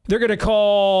 They're going to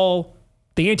call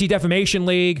the Anti-Defamation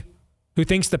League, who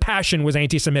thinks The Passion was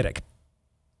anti-Semitic.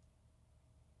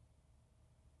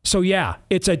 So yeah,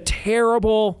 it's a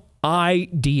terrible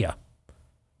idea.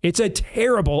 It's a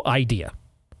terrible idea.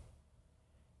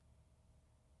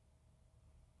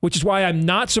 Which is why I'm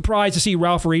not surprised to see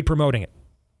Ralph Reed promoting it.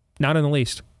 Not in the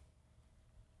least.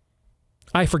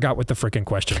 I forgot what the freaking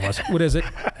question was. What is it?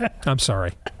 I'm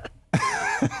sorry.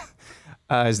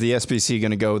 Is the SBC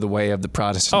going to go the way of the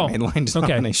Protestant mainline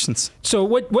denominations? Okay. So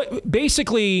what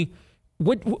basically...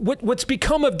 What's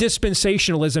become of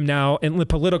dispensationalism now in the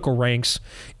political ranks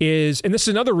is, and this is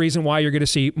another reason why you're going to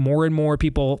see more and more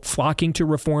people flocking to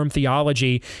Reform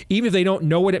theology, even if they don't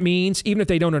know what it means, even if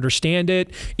they don't understand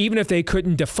it, even if they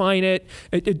couldn't define it,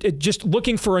 just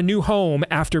looking for a new home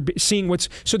after seeing what's...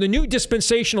 So the new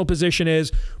dispensational position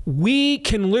is we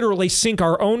can literally sink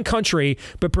our own country,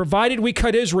 but provided we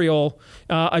cut Israel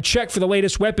a check for the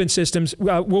latest weapon systems,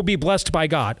 we'll be blessed by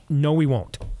God. No, we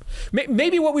won't.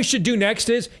 Maybe what we should do next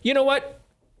is, you know what?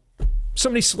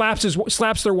 Somebody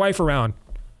slaps their wife around,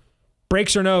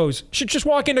 breaks her nose, should just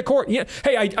walk into court. Yeah,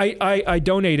 hey, I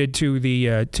donated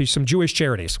to some Jewish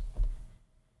charities,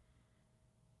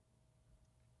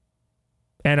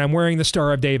 and I'm wearing the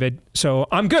Star of David, so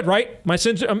I'm good, right? My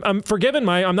sins, I'm forgiven.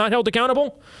 I'm not held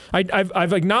accountable.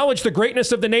 I've acknowledged the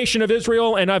greatness of the nation of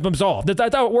Israel, and I've absolved.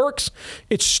 That's how it works.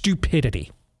 It's stupidity.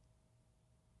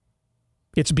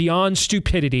 It's beyond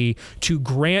stupidity to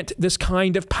grant this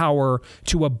kind of power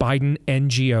to a Biden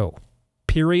NGO.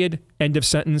 Period. End of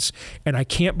sentence. And I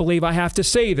can't believe I have to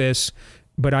say this,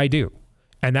 but I do.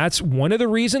 And that's one of the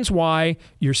reasons why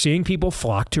you're seeing people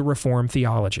flock to Reform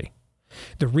theology.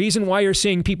 The reason why you're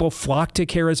seeing people flock to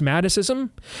charismaticism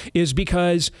is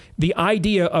because the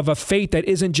idea of a faith that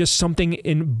isn't just something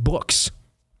in books,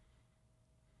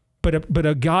 but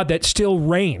a God that still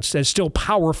reigns, that's still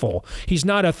powerful. He's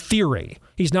not a theory.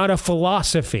 He's not a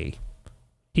philosophy.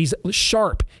 He's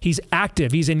sharp. He's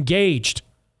active. He's engaged.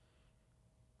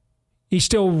 He's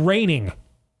still reigning.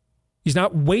 He's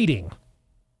not waiting.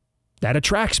 That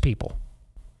attracts people.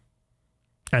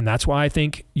 And that's why I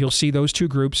think you'll see those two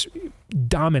groups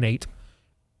dominate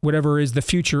whatever is the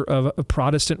future of a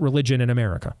Protestant religion in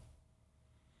America.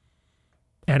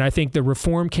 And I think the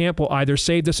Reform camp will either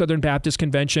save the Southern Baptist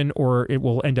Convention or it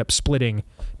will end up splitting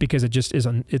because it just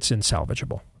isn't, it's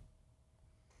insalvageable.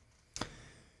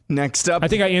 Next up. I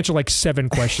think I answered like 7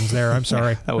 questions there. I'm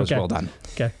sorry. That was well done.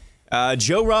 Okay.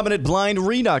 Joe Robin at Blind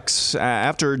Redux.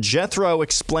 After Jethro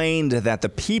explained that the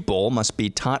people must be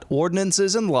taught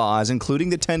ordinances and laws, including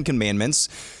the 10 Commandments,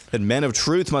 that men of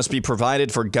truth must be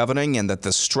provided for governing, and that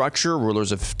the structure,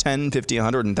 rulers of 10, 50,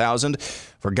 100, and 1,000,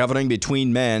 for governing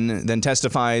between men, then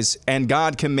testifies, and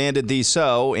God commanded thee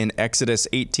so in Exodus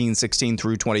 18:16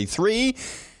 through 23.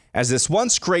 As this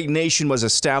once great nation was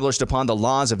established upon the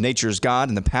laws of nature's God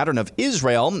and the pattern of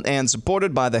Israel, and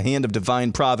supported by the hand of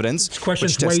divine providence. This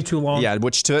question's way too long. Yeah,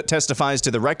 which testifies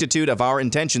to the rectitude of our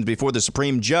intentions before the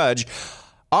supreme judge.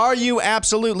 Are you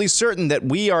absolutely certain that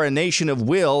we are a nation of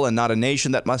will and not a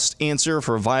nation that must answer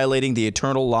for violating the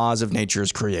eternal laws of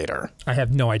nature's creator? I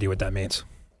have no idea what that means.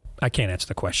 I can't answer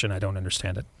the question. I don't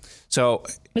understand it. So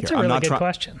it's a really good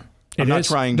question. I'm not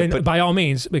trying to by all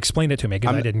means, explain it to me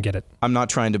because I didn't get it. I'm not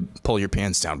trying to pull your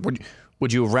pants down.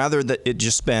 Would you rather that it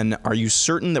just been, are you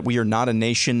certain that we are not a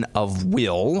nation of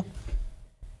will,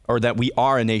 or that we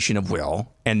are a nation of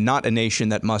will and not a nation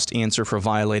that must answer for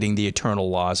violating the eternal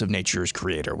laws of nature's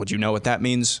creator? Would you know what that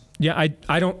means? Yeah,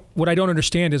 I don't. What I don't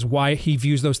understand is why he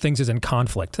views those things as in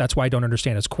conflict. That's why I don't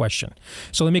understand his question.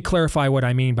 So let me clarify what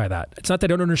I mean by that. It's not that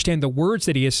I don't understand the words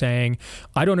that he is saying.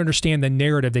 I don't understand the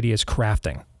narrative that he is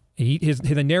crafting.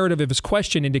 The narrative of his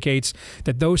question indicates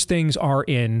that those things are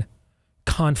in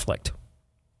conflict.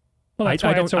 Well, that's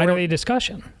why it's a worthy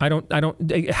discussion. I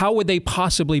don't. How would they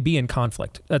possibly be in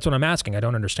conflict? That's what I'm asking. I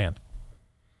don't understand.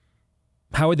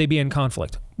 How would they be in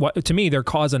conflict? To me, they're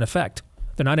cause and effect.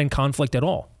 They're not in conflict at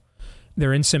all.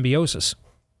 They're in symbiosis.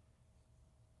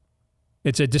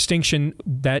 It's a distinction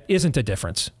that isn't a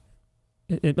difference.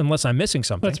 Unless I'm missing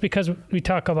something. Well, it's because we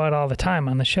talk about it all the time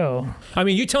on the show. I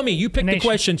mean, you tell me. You picked the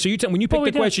question. So when you picked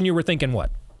the question, you were thinking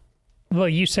what? Well,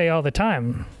 you say all the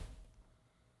time,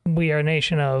 we are a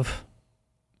nation of...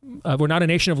 we're not a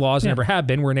nation of laws, never have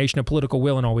been. We're a nation of political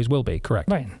will and always will be.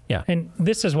 Correct. Right. Yeah. And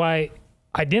this is why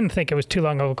I didn't think it was too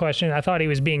long of a question. I thought he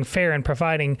was being fair in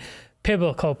providing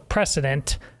biblical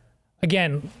precedent.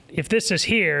 Again, if this is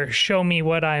here, show me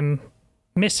what I'm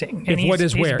missing. And if what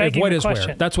is where? If what is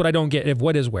where? That's what I don't get. If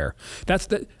what is where? That's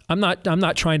the. I'm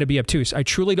not trying to be obtuse. I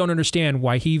truly don't understand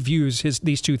why he views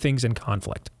these two things in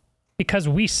conflict. Because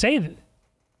we say that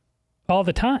all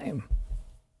the time.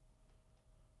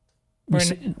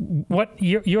 What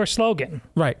your slogan?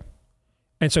 Right.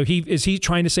 And so is he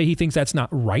trying to say he thinks that's not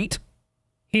right?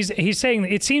 He's saying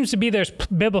it seems to be there's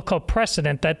biblical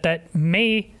precedent that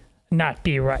may not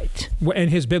be right. And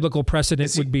his biblical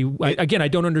precedent would be, again, I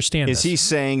don't understand Is he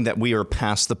saying that we are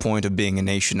past the point of being a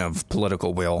nation of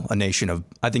political will, a nation of,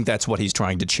 I think that's what he's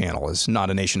trying to channel, is not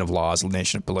a nation of laws, a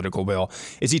nation of political will.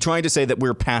 Is he trying to say that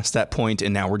we're past that point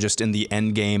and now we're just in the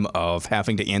end game of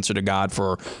having to answer to God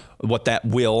for what that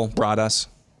will brought us?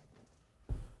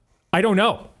 I don't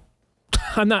know.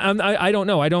 I don't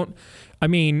know. I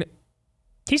mean...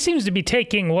 He seems to be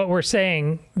taking what we're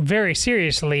saying very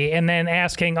seriously and then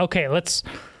asking, okay, let's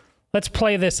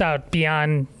play this out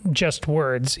beyond just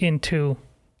words into,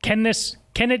 can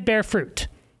it bear fruit?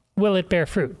 Will it bear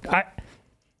fruit? I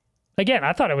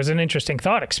thought it was an interesting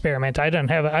thought experiment.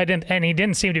 And he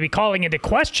didn't seem to be calling into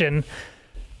question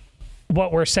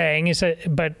what we're saying,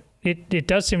 but it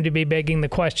does seem to be begging the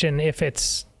question if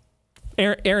it's...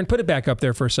 Aaron, put it back up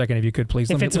there for a second, if you could, please.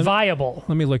 If it's viable.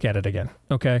 Let me look at it again,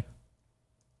 okay?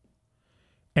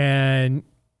 And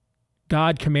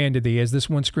God commanded thee, as this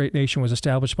once great nation was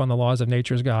established upon the laws of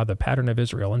nature's God, the pattern of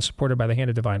Israel, and supported by the hand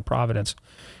of divine providence,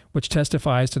 which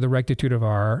testifies to the rectitude of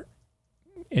our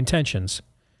intentions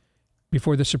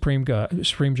before the supreme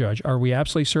judge. Are we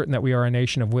absolutely certain that we are a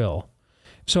nation of will?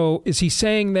 So is he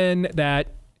saying then that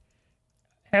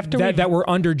we're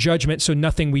under judgment, so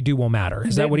nothing we do will matter?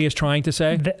 Is that what he is trying to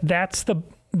say? That's the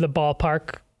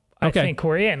ballpark I think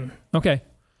we're in. Okay.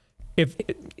 If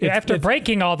after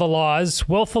breaking all the laws,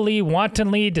 willfully,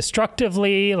 wantonly,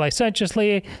 destructively,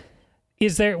 licentiously,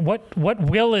 is there what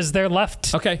will is there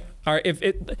left? Okay. All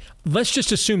right, let's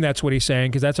just assume that's what he's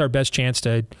saying, because that's our best chance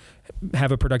to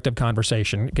have a productive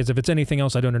conversation. Because if it's anything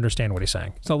else, I don't understand what he's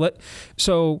saying.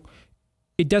 So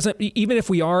it doesn't. Even if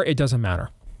we are, it doesn't matter.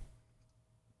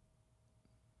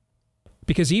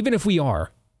 Because even if we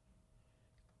are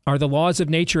the laws of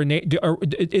nature,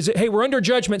 is it, hey, we're under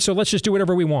judgment, so let's just do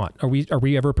whatever we want? Are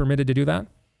we ever permitted to do that?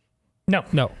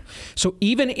 No. So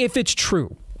even if it's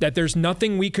true that there's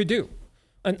nothing we could do,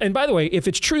 and by the way, if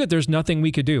it's true that there's nothing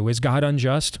we could do, is God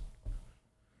unjust?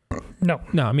 No.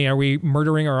 I mean, are we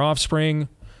murdering our offspring?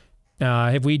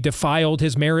 Have we defiled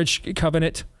his marriage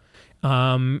covenant?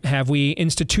 Have we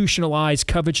institutionalized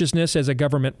covetousness as a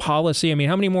government policy? I mean,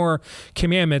 how many more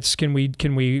commandments can we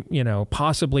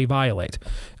possibly violate?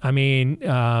 I mean,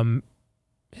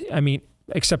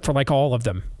 except for like all of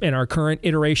them in our current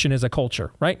iteration as a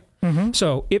culture, right? Mm-hmm.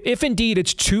 So if indeed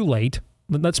it's too late,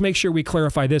 let's make sure we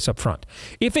clarify this up front.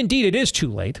 If indeed it is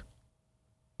too late,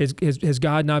 has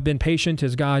God not been patient?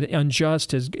 Is God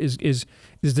unjust? Is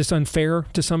this unfair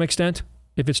to some extent?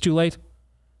 If it's too late,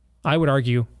 I would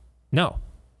argue no.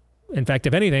 In fact,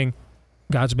 if anything,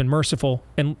 God's been merciful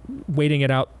and waiting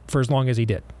it out for as long as he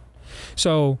did.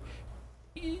 So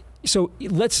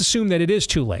let's assume that it is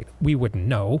too late. We wouldn't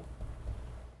know.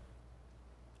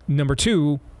 Number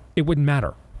two, it wouldn't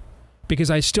matter, because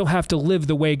I still have to live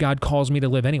the way God calls me to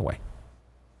live anyway.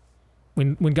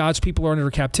 When God's people are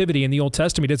under captivity in the Old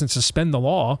Testament, he doesn't suspend the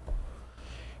law.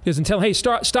 He doesn't tell, hey,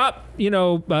 stop, stop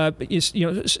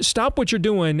what you're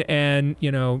doing, and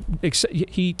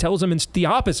he tells them it's the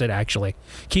opposite. Actually,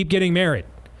 keep getting married,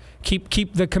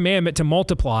 keep the commandment to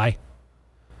multiply.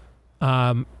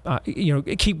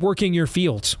 Keep working your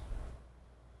fields.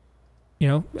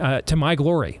 To my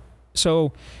glory.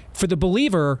 So, for the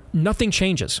believer, nothing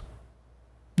changes,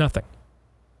 nothing.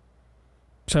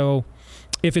 So,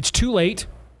 if it's too late,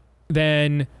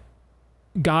 then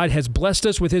God has blessed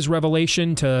us with his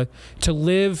revelation to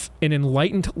live an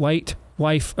enlightened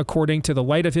life according to the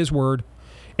light of his word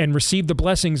and receive the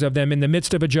blessings of them in the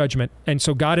midst of a judgment. And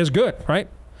so God is good, right?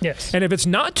 Yes. And if it's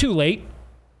not too late,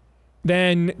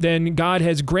 then God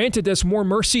has granted us more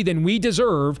mercy than we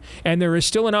deserve, and there is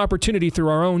still an opportunity through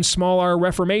our own small r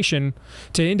reformation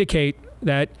to indicate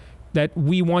that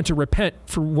we want to repent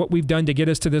for what we've done to get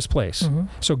us to this place. Mm-hmm.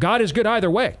 So God is good either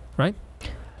way, right?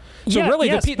 So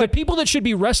the people that should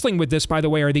be wrestling with this, by the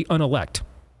way, are the unelect.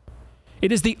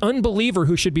 It is the unbeliever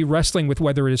who should be wrestling with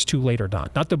whether it is too late or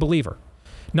not the believer.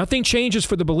 Nothing changes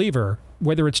for the believer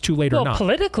whether it's too late or not. Well,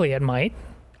 politically it might.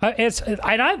 I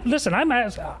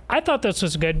thought this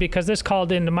was good because this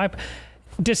called into my...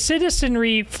 Does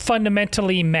citizenry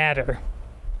fundamentally matter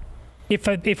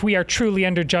if we are truly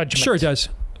under judgment? Sure it does.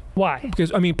 Why?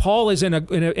 Because, Paul is in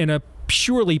a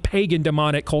purely pagan,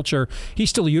 demonic culture. He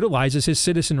still utilizes his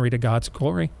citizenry to God's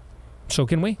glory. So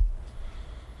can we.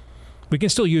 We can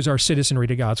still use our citizenry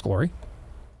to God's glory.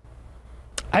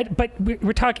 But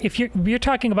we're talking. If you're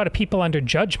talking about a people under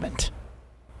judgment.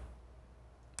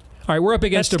 All right, we're up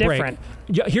against That's a break.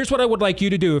 Different. Here's what I would like you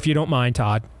to do, if you don't mind,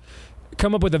 Todd.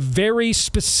 Come up with a very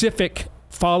specific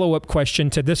follow-up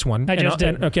question to this one. I just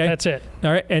did. Okay, that's it.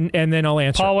 All right, and then I'll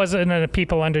answer. Paul wasn't a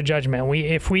people under judgment.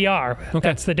 If we are,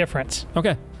 that's the difference.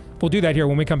 Okay, we'll do that here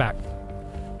when we come back.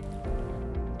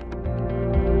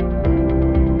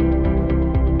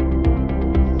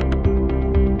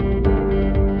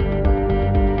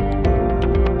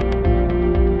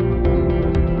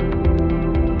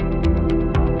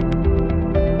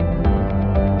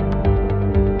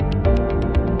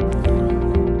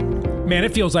 Man,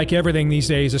 it feels like everything these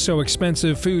days is so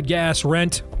expensive. Food, gas,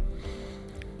 rent.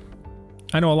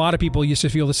 I know a lot of people used to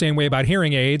feel the same way about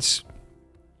hearing aids.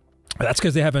 That's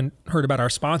because they haven't heard about our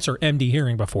sponsor, MD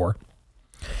Hearing, before.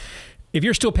 If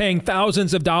you're still paying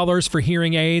thousands of dollars for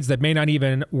hearing aids that may not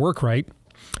even work right,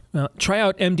 try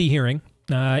out MD Hearing.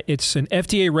 It's an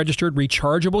FDA-registered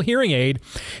rechargeable hearing aid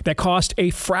that costs a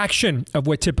fraction of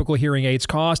what typical hearing aids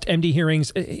cost. MD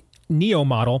Hearing's Neo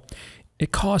model,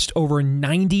 it costs over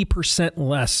 90%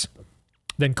 less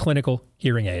than clinical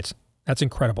hearing aids. That's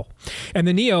incredible. And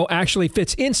the Neo actually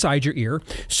fits inside your ear,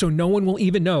 so no one will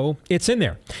even know it's in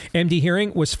there. MD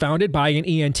Hearing was founded by an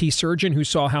ENT surgeon who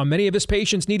saw how many of his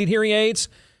patients needed hearing aids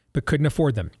but couldn't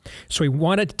afford them. So he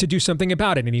wanted to do something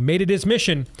about it, and he made it his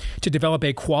mission to develop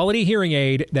a quality hearing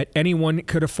aid that anyone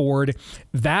could afford.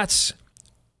 That's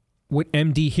what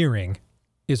MD Hearing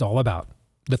is all about.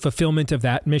 the fulfillment of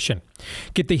that mission.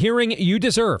 Get the hearing you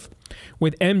deserve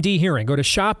with MD Hearing. Go to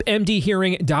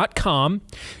shopmdhearing.com.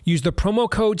 Use the promo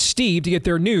code Steve to get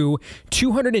their new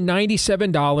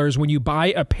 $297 when you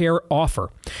buy a pair offer.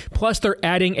 Plus, they're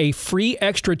adding a free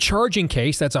extra charging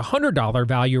case. That's a $100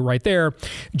 value right there,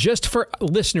 just for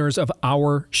listeners of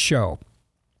our show.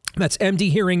 That's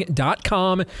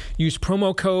mdhearing.com. Use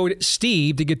promo code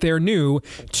Steve to get their new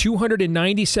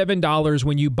 $297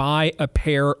 when you buy a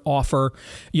pair offer.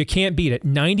 You can't beat it.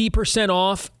 90%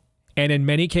 off, and in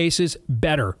many cases,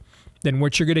 better than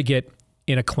what you're going to get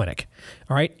in a clinic.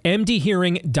 All right,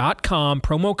 mdhearing.com,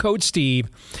 promo code Steve.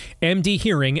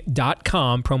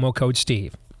 mdhearing.com, promo code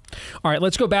Steve. All right,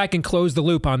 let's go back and close the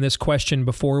loop on this question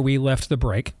before we left the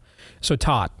break. So,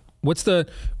 Todd, what's the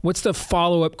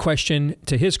follow-up question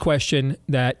to his question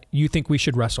that you think we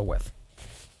should wrestle with?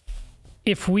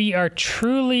 If we are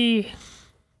truly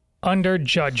under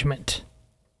judgment,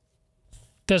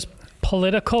 does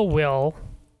political will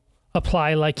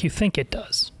apply like you think it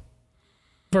does?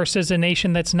 Versus a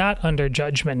nation that's not under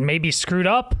judgment, maybe screwed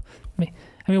up? I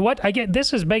mean,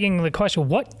 this is begging the question,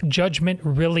 what judgment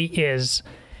really is?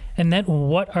 And then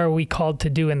what are we called to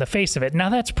do in the face of it? Now,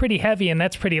 that's pretty heavy and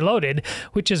that's pretty loaded,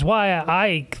 which is why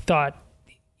I thought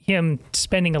him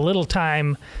spending a little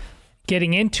time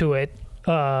getting into it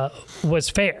was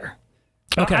fair.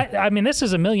 Okay. I mean, this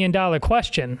is $1 million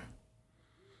question.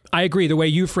 I agree. The way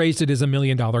you phrased it is $1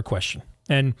 million question.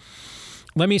 And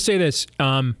let me say this.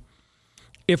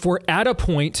 If we're at a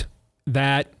point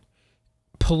that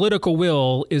political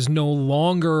will is no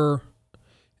longer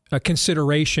a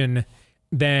consideration,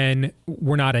 then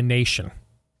we're not a nation,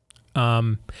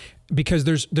 because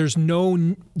there's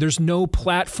no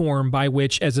platform by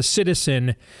which, as a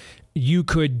citizen, you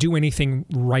could do anything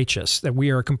righteous. That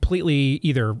we are completely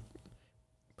either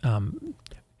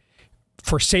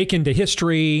forsaken to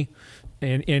history,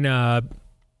 we're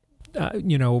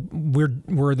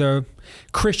the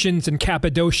Christians in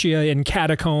Cappadocia in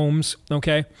catacombs.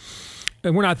 Okay,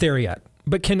 and we're not there yet.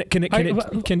 But can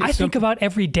I think about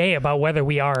every day about whether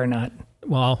we are or not.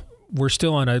 Well, we're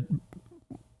still on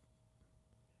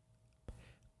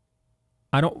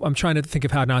I'm trying to think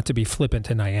of how not to be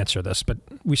flippant and I answer this, but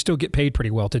we still get paid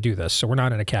pretty well to do this, so we're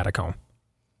not in a catacomb.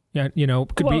 Yeah,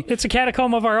 it's a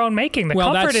catacomb of our own making. The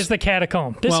comfort is the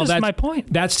catacomb. This is my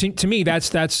point. That's to me,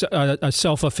 that's a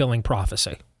self-fulfilling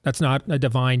prophecy. That's not a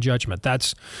divine judgment.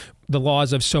 That's the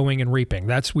laws of sowing and reaping.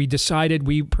 We decided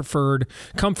we preferred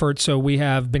comfort, so we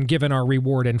have been given our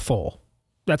reward in full.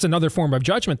 That's another form of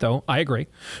judgment, though. I agree.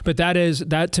 But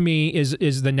that to me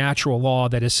is the natural law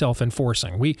that is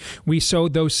self-enforcing. We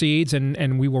sowed those seeds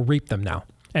and we will reap them now.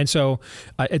 And so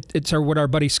it's what our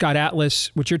buddy Scott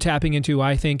Atlas, what you're tapping into,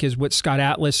 I think, is what Scott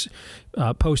Atlas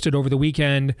posted over the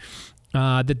weekend,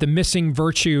 that the missing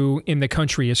virtue in the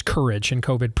country is courage, and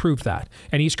COVID proved that.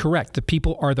 And he's correct. The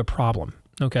people are the problem.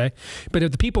 Okay. But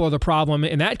if the people are the problem,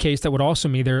 in that case, that would also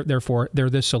mean therefore they're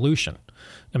the solution.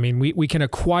 I mean, we can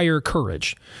acquire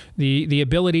courage. The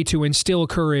ability to instill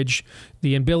courage,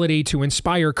 the ability to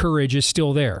inspire courage is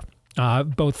still there,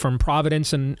 both from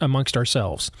providence and amongst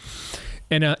ourselves.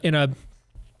 I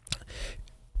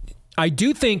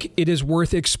do think it is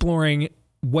worth exploring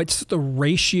what's the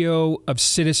ratio of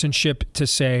citizenship to,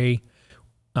 say,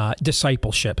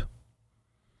 discipleship.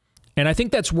 And I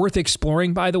think that's worth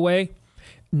exploring, by the way,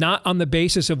 not on the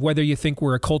basis of whether you think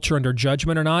we're a culture under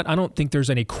judgment or not. I don't think there's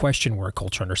any question we're a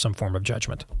culture under some form of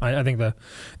judgment. I think the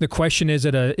question is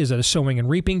it a sowing and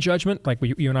reaping judgment, like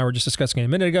you and I were just discussing a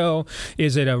minute ago?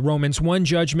 Is it a Romans 1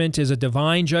 judgment? Is it a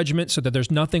divine judgment so that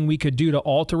there's nothing we could do to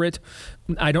alter it?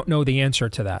 I don't know the answer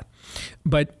to that.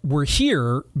 But we're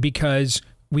here because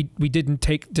we didn't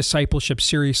take discipleship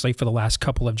seriously for the last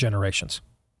couple of generations.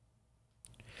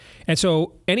 And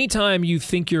so anytime you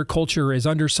think your culture is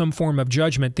under some form of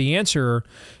judgment, the answer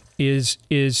is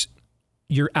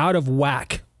you're out of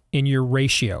whack in your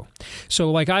ratio.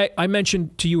 So like I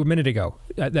mentioned to you a minute ago,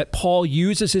 that Paul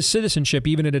uses his citizenship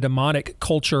even in a demonic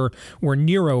culture where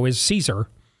Nero is Caesar,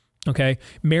 okay,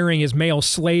 marrying his male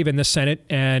slave in the Senate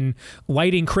and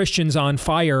lighting Christians on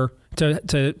fire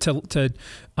to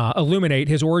illuminate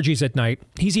his orgies at night.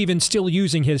 He's even still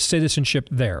using his citizenship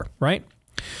there, right?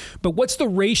 But what's the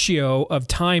ratio of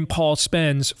time Paul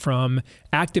spends from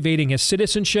activating his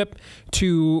citizenship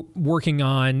to working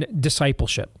on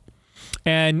discipleship?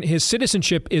 And his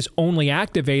citizenship is only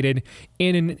activated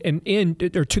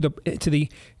to the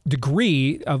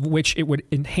degree of which it would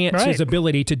enhance his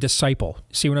ability to disciple.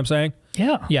 See what I'm saying?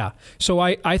 Yeah. Yeah. So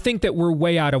I think that we're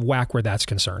way out of whack where that's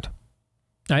concerned.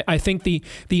 I think the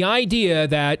idea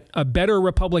that a better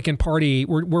Republican Party,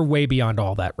 we're way beyond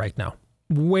all that right now.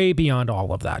 Way beyond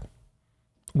all of that.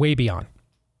 way beyond.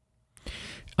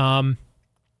 And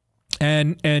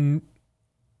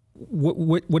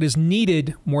what is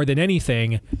needed more than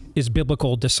anything is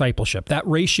biblical discipleship. That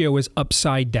ratio is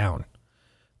upside down.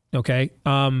 Okay.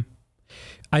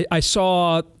 I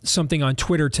saw something on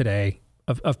Twitter today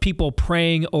of people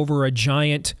praying over a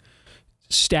giant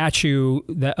statue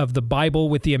of the Bible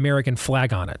with the American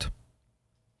flag on it.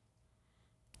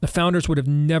 The founders would have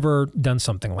never done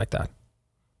something like that.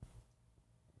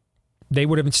 They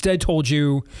would have instead told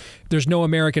you there's no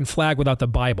American flag without the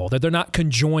Bible, that they're not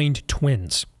conjoined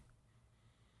twins.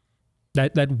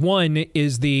 That one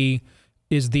is the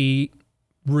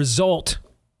result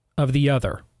of the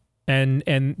other.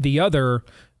 And the other,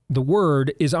 the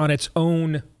word, is on its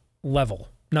own level.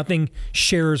 Nothing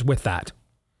shares with that.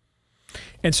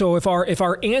 And so if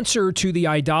our answer to the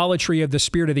idolatry of the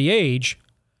spirit of the age,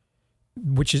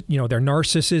 which is, their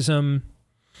narcissism,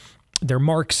 their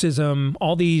Marxism,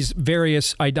 all these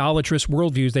various idolatrous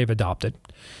worldviews they've adopted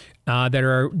that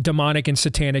are demonic and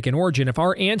satanic in origin, if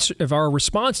our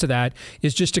response to that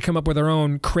is just to come up with our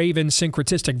own craven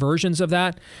syncretistic versions of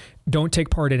that, don't take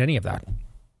part in any of that.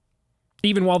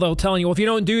 Even while they'll tell you, well, if you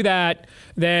don't do that,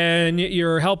 then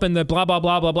you're helping the blah, blah,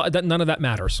 blah, blah, blah. None of that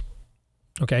matters.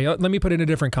 Okay, let me put it in a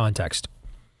different context.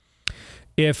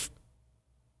 If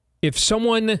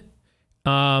someone,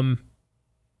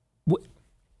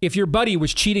 if your buddy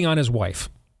was cheating on his wife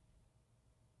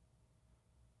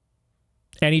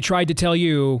and he tried to tell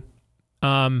you,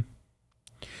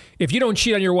 if you don't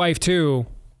cheat on your wife too,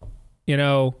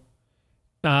 then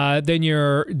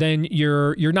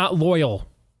you're not loyal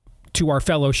to our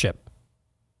fellowship.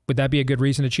 Would that be a good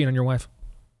reason to cheat on your wife?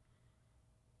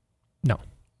 No,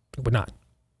 it would not.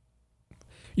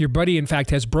 Your buddy, in fact,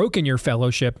 has broken your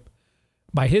fellowship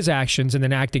by his actions and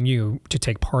then acting you to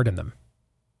take part in them.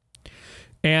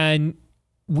 And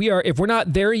if we're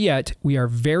not there yet, we are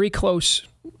very close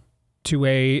to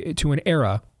an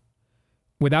era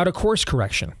without a course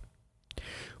correction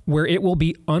where it will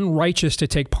be unrighteous to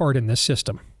take part in this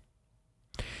system.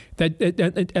 That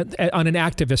on an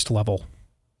activist level,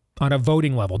 on a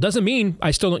voting level. Doesn't mean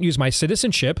I still don't use my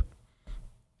citizenship.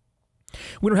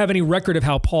 We don't have any record of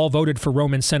how Paul voted for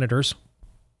Roman senators.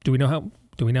 Do we know how?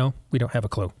 Do we know? We don't have a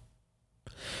clue.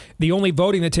 The only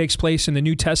voting that takes place in the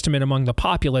New Testament among the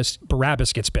populace,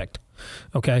 Barabbas gets picked.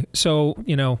 Okay, so,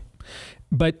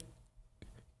 but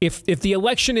if the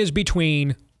election is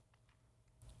between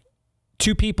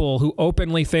two people who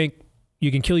openly think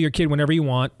you can kill your kid whenever you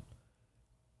want,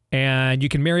 and you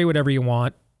can marry whatever you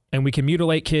want, and we can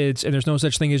mutilate kids, and there's no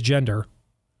such thing as gender,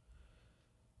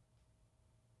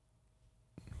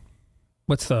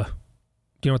 do you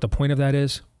know what the point of that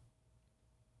is?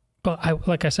 Well,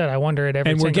 like I said, I wonder it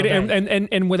every single day.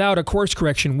 And without a course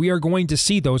correction, we are going to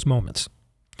see those moments.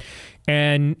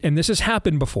 And this has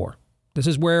happened before. This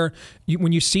is where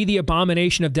when you see the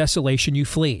abomination of desolation, you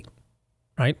flee,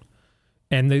 right?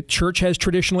 And the church has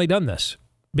traditionally done this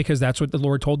because that's what the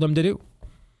Lord told them to do.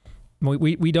 We're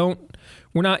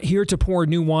not here to pour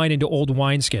new wine into old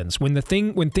wineskins.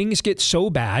 When things get so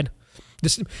bad,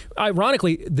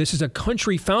 ironically, this is a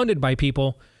country founded by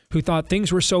people who thought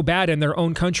things were so bad in their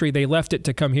own country, they left it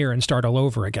to come here and start all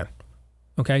over again.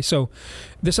 Okay, so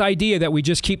this idea that we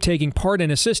just keep taking part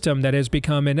in a system that has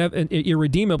become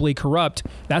irredeemably corrupt,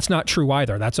 that's not true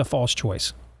either. That's a false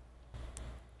choice.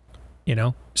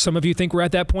 Some of you think we're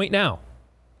at that point now.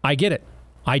 I get it.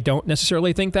 I don't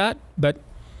necessarily think that, but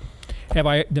am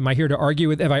I here to argue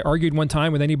with? Have I argued one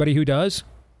time with anybody who does?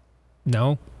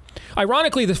 No.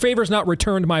 Ironically, the favor's not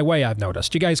returned my way, I've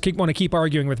noticed. You guys want to keep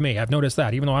arguing with me. I've noticed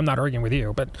that, even though I'm not arguing with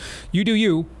you. But you do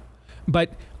you.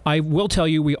 But I will tell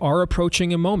you, we are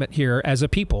approaching a moment here as a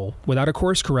people, without a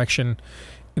course correction,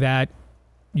 that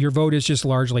your vote is just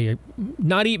largely,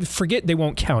 not even, forget they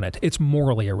won't count it. It's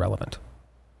morally irrelevant.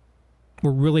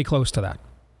 We're really close to that.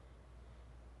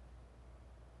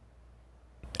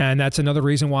 And that's another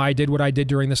reason why I did what I did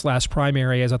during this last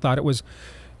primary, as I thought it was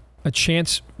a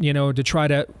chance, to try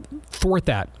to thwart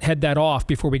that, head that off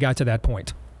before we got to that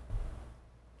point.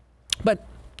 But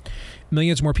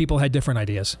millions more people had different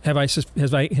ideas. Have I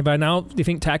now, do you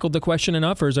think, tackled the question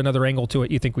enough, or is there another angle to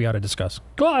it you think we ought to discuss?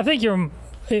 Well, I think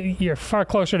you're far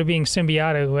closer to being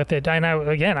symbiotic with it.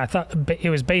 I thought it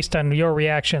was based on your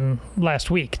reaction last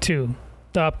week to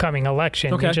the upcoming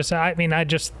election. Okay. I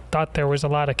just thought there was a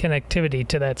lot of connectivity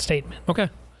to that statement. Okay.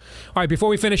 All right, before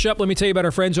we finish up, let me tell you about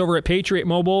our friends over at Patriot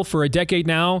Mobile. For a decade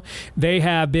now, they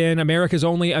have been America's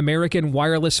only American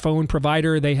wireless phone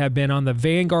provider. They have been on the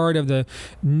vanguard of the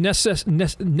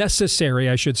necessary,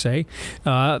 I should say,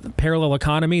 parallel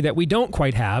economy that we don't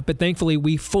quite have, but thankfully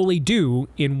we fully do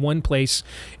in one place,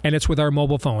 and it's with our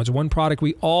mobile phones. One product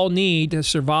we all need to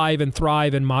survive and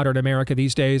thrive in modern America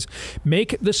these days.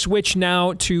 Make the switch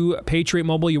now to Patriot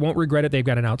Mobile. You won't regret it. They've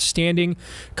got an outstanding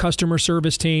customer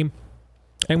service team.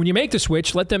 And when you make the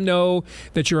switch, let them know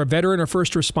that you're a veteran or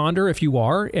first responder if you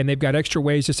are, and they've got extra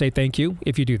ways to say thank you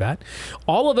if you do that.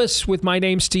 All of us with my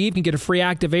name, Steve, can get a free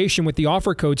activation with the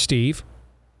offer code Steve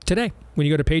today when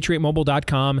you go to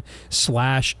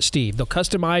patriotmobile.com/Steve. They'll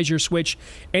customize your switch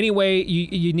any way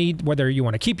you need, whether you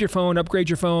want to keep your phone, upgrade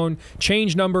your phone,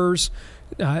 change numbers,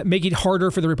 make it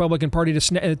harder for the Republican Party to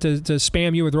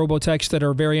spam you with robotexts that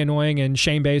are very annoying and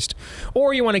shame-based,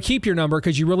 or you want to keep your number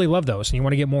because you really love those and you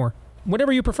want to get more.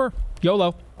 Whatever you prefer. YOLO.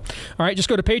 All right, just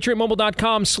go to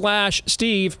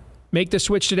patriotmobile.com/Steve. Make the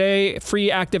switch today. Free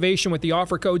activation with the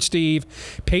offer code Steve.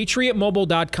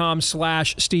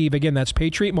 patriotmobile.com/Steve. Again, that's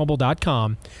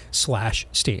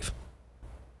patriotmobile.com/Steve.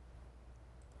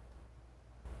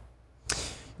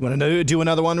 You want to do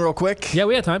another one real quick? Yeah,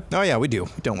 we have time. Oh, yeah, we do,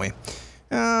 don't we?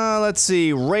 Let's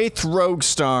see. Wraith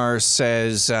Roguestar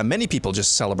says, many people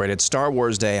just celebrated Star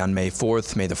Wars Day on May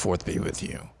 4th. May the 4th be with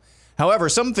you. However,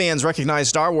 some fans recognize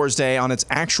Star Wars Day on its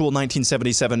actual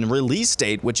 1977 release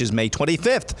date, which is May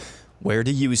 25th. Where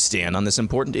do you stand on this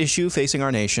important issue facing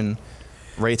our nation?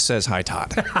 Wraith says, hi,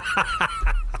 Todd.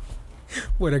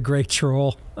 What a great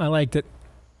troll. I liked it.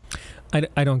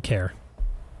 I don't care.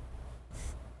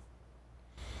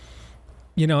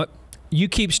 You know, you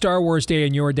keep Star Wars Day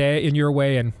in your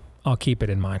way, and I'll keep it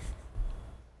in mine.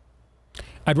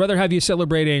 I'd rather have you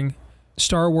celebrating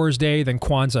Star Wars Day than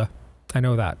Kwanzaa. I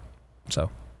know that.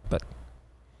 So, but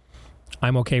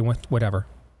I'm okay with whatever.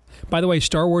 By the way,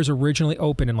 Star Wars originally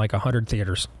opened in like 100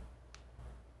 theaters.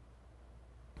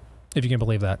 If you can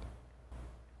believe that.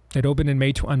 It opened on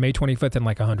May 25th in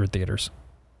like 100 theaters.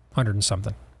 100 and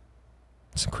something.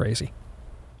 It's crazy.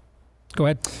 Go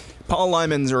ahead. Paul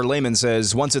Layman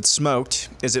says, once it's smoked,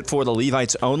 is it for the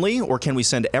Levites only, or can we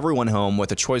send everyone home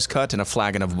with a choice cut and a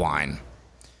flagon of wine?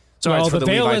 So it's for the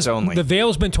Levites only. The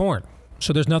veil's been torn,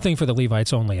 so there's nothing for the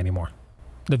Levites only anymore.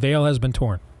 The veil has been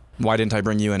torn. Why didn't I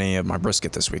bring you any of my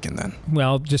brisket this weekend then?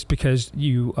 Well, just because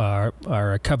you are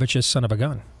a covetous son of a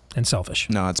gun and selfish.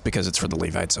 No, it's because it's for the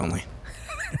Levites only.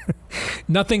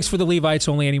 Nothing's for the Levites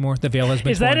only anymore. The veil has been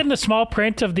torn. Is that in the small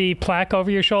print of the plaque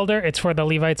over your shoulder? It's for the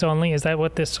Levites only? Is that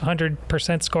what this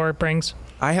 100% score brings?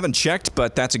 I haven't checked,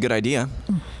 but that's a good idea.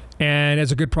 And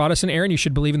as a good Protestant, Aaron, you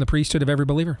should believe in the priesthood of every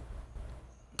believer.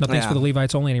 Nothing's for the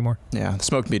Levites only anymore. Yeah, the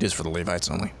smoked meat is for the Levites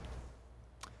only.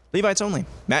 Levites only.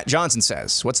 Matt Johnson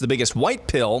says, what's the biggest white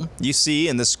pill you see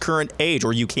in this current age?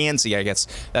 Or you can see, I guess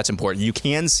that's important. You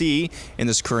can see in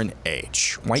this current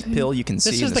age. White pill you can see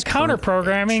in this current age. This is the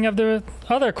counter-programming of the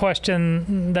other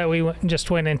question that we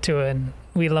just went into and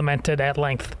we lamented at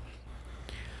length.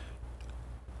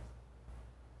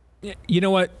 You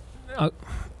know what?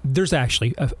 There's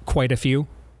actually quite a few.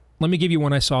 Let me give you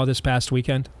one I saw this past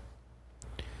weekend.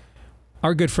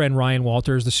 Our good friend Ryan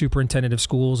Walters, the superintendent of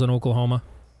schools in Oklahoma.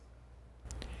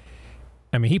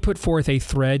 I mean, he put forth a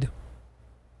thread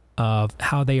of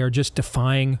how they are just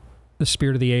defying the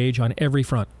spirit of the age on every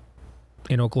front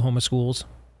in Oklahoma schools.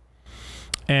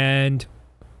 And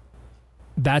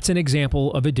that's an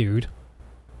example of a dude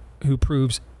who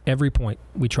proves every point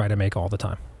we try to make all the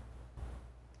time.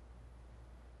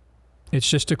 It's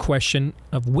just a question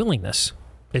of willingness.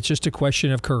 It's just a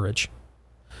question of courage.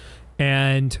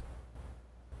 And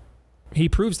he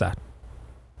proves that.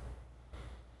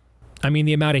 I mean,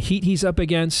 the amount of heat he's up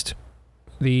against,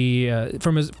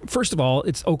 first of all,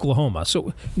 it's Oklahoma,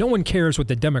 so no one cares what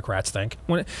the Democrats think.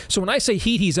 So when I say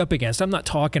heat he's up against, I'm not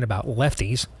talking about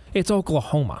lefties. It's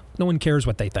Oklahoma. No one cares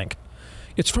what they think.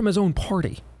 It's from his own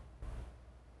party.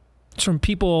 It's from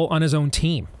people on his own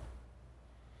team.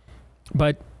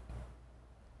 But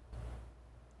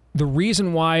the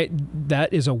reason why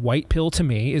that is a white pill to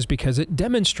me is because it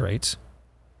demonstrates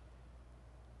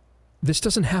this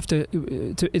doesn't have to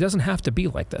it doesn't have to be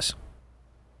like this.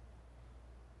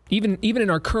 Even in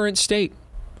our current state,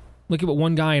 look at what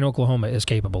one guy in Oklahoma is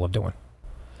capable of doing.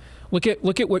 Look at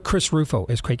what Chris Rufo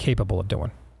is capable of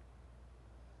doing.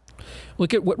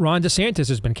 Look at what Ron DeSantis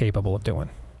has been capable of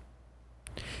doing.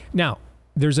 Now,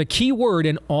 there's a key word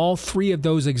in all three of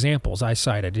those examples I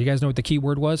cited. Do you guys know what the key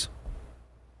word was?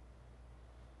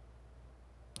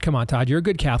 Come on, Todd, you're a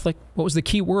good Catholic. What was the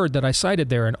key word that I cited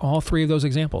there in all three of those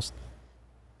examples?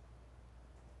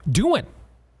 Doing.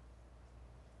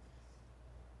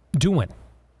 doing.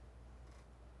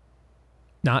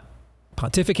 Not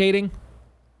pontificating,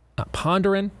 not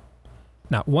pondering,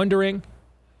 not wondering,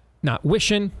 not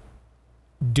wishing,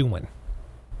 doing.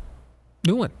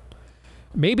 Doing.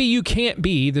 Maybe you can't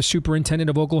be the superintendent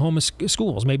of Oklahoma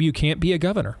schools. Maybe you can't be a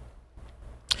governor.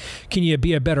 Can you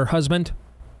be a better husband?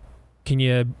 Can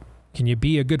you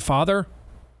be a good father?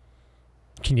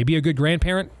 Can you be a good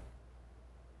grandparent?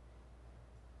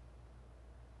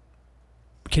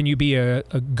 Can you be a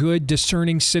good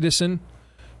discerning citizen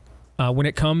when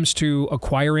it comes to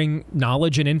acquiring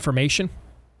knowledge and information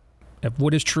of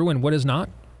what is true and what is not?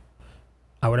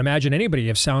 I would imagine anybody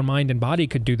of sound mind and body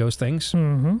could do those things,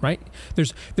 right?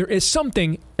 There is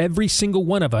something every single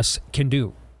one of us can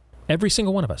do. Every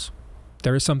single one of us.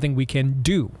 There is something we can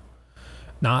do.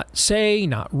 Not say,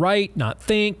 not write, not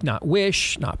think, not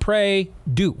wish, not pray.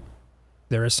 Do.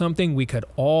 There is something we could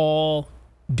all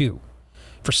do.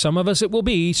 For some of us, it will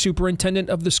be superintendent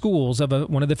of the schools of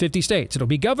one of the 50 states. It'll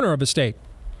be governor of a state.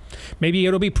 Maybe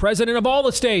it'll be president of all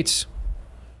the states.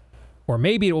 Or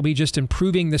maybe it will be just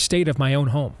improving the state of my own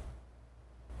home.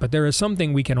 But there is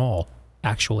something we can all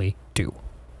actually do.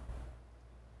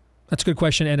 That's a good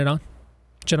question to end it on.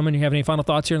 Gentlemen, you have any final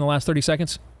thoughts here in the last 30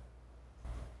 seconds?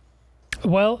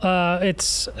 Well,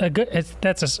 that's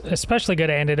especially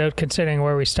good antidote considering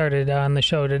where we started on the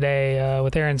show today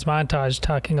with Aaron's montage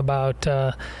talking about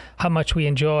how much we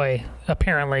enjoy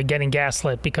apparently getting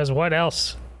gaslit, because what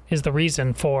else is the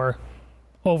reason for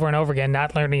over and over again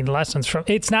not learning lessons from?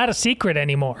 It's not a secret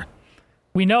anymore.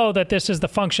 We know that this is the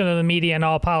function of the media and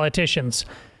all politicians,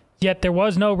 yet there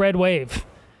was no red wave.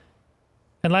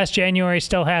 And last January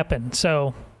still happened,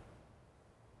 so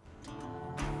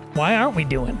why aren't we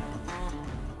doing?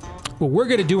 Well, we're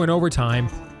going to do an overtime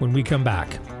when we come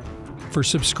back for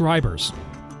subscribers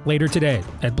later today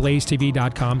at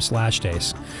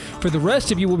blazetv.com/Deace. For the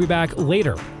rest of you, we'll be back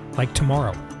later, like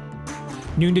tomorrow,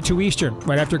 noon to 2 Eastern,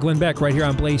 right after Glenn Beck, right here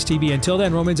on Blaze TV. Until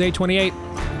then, Romans 8:28.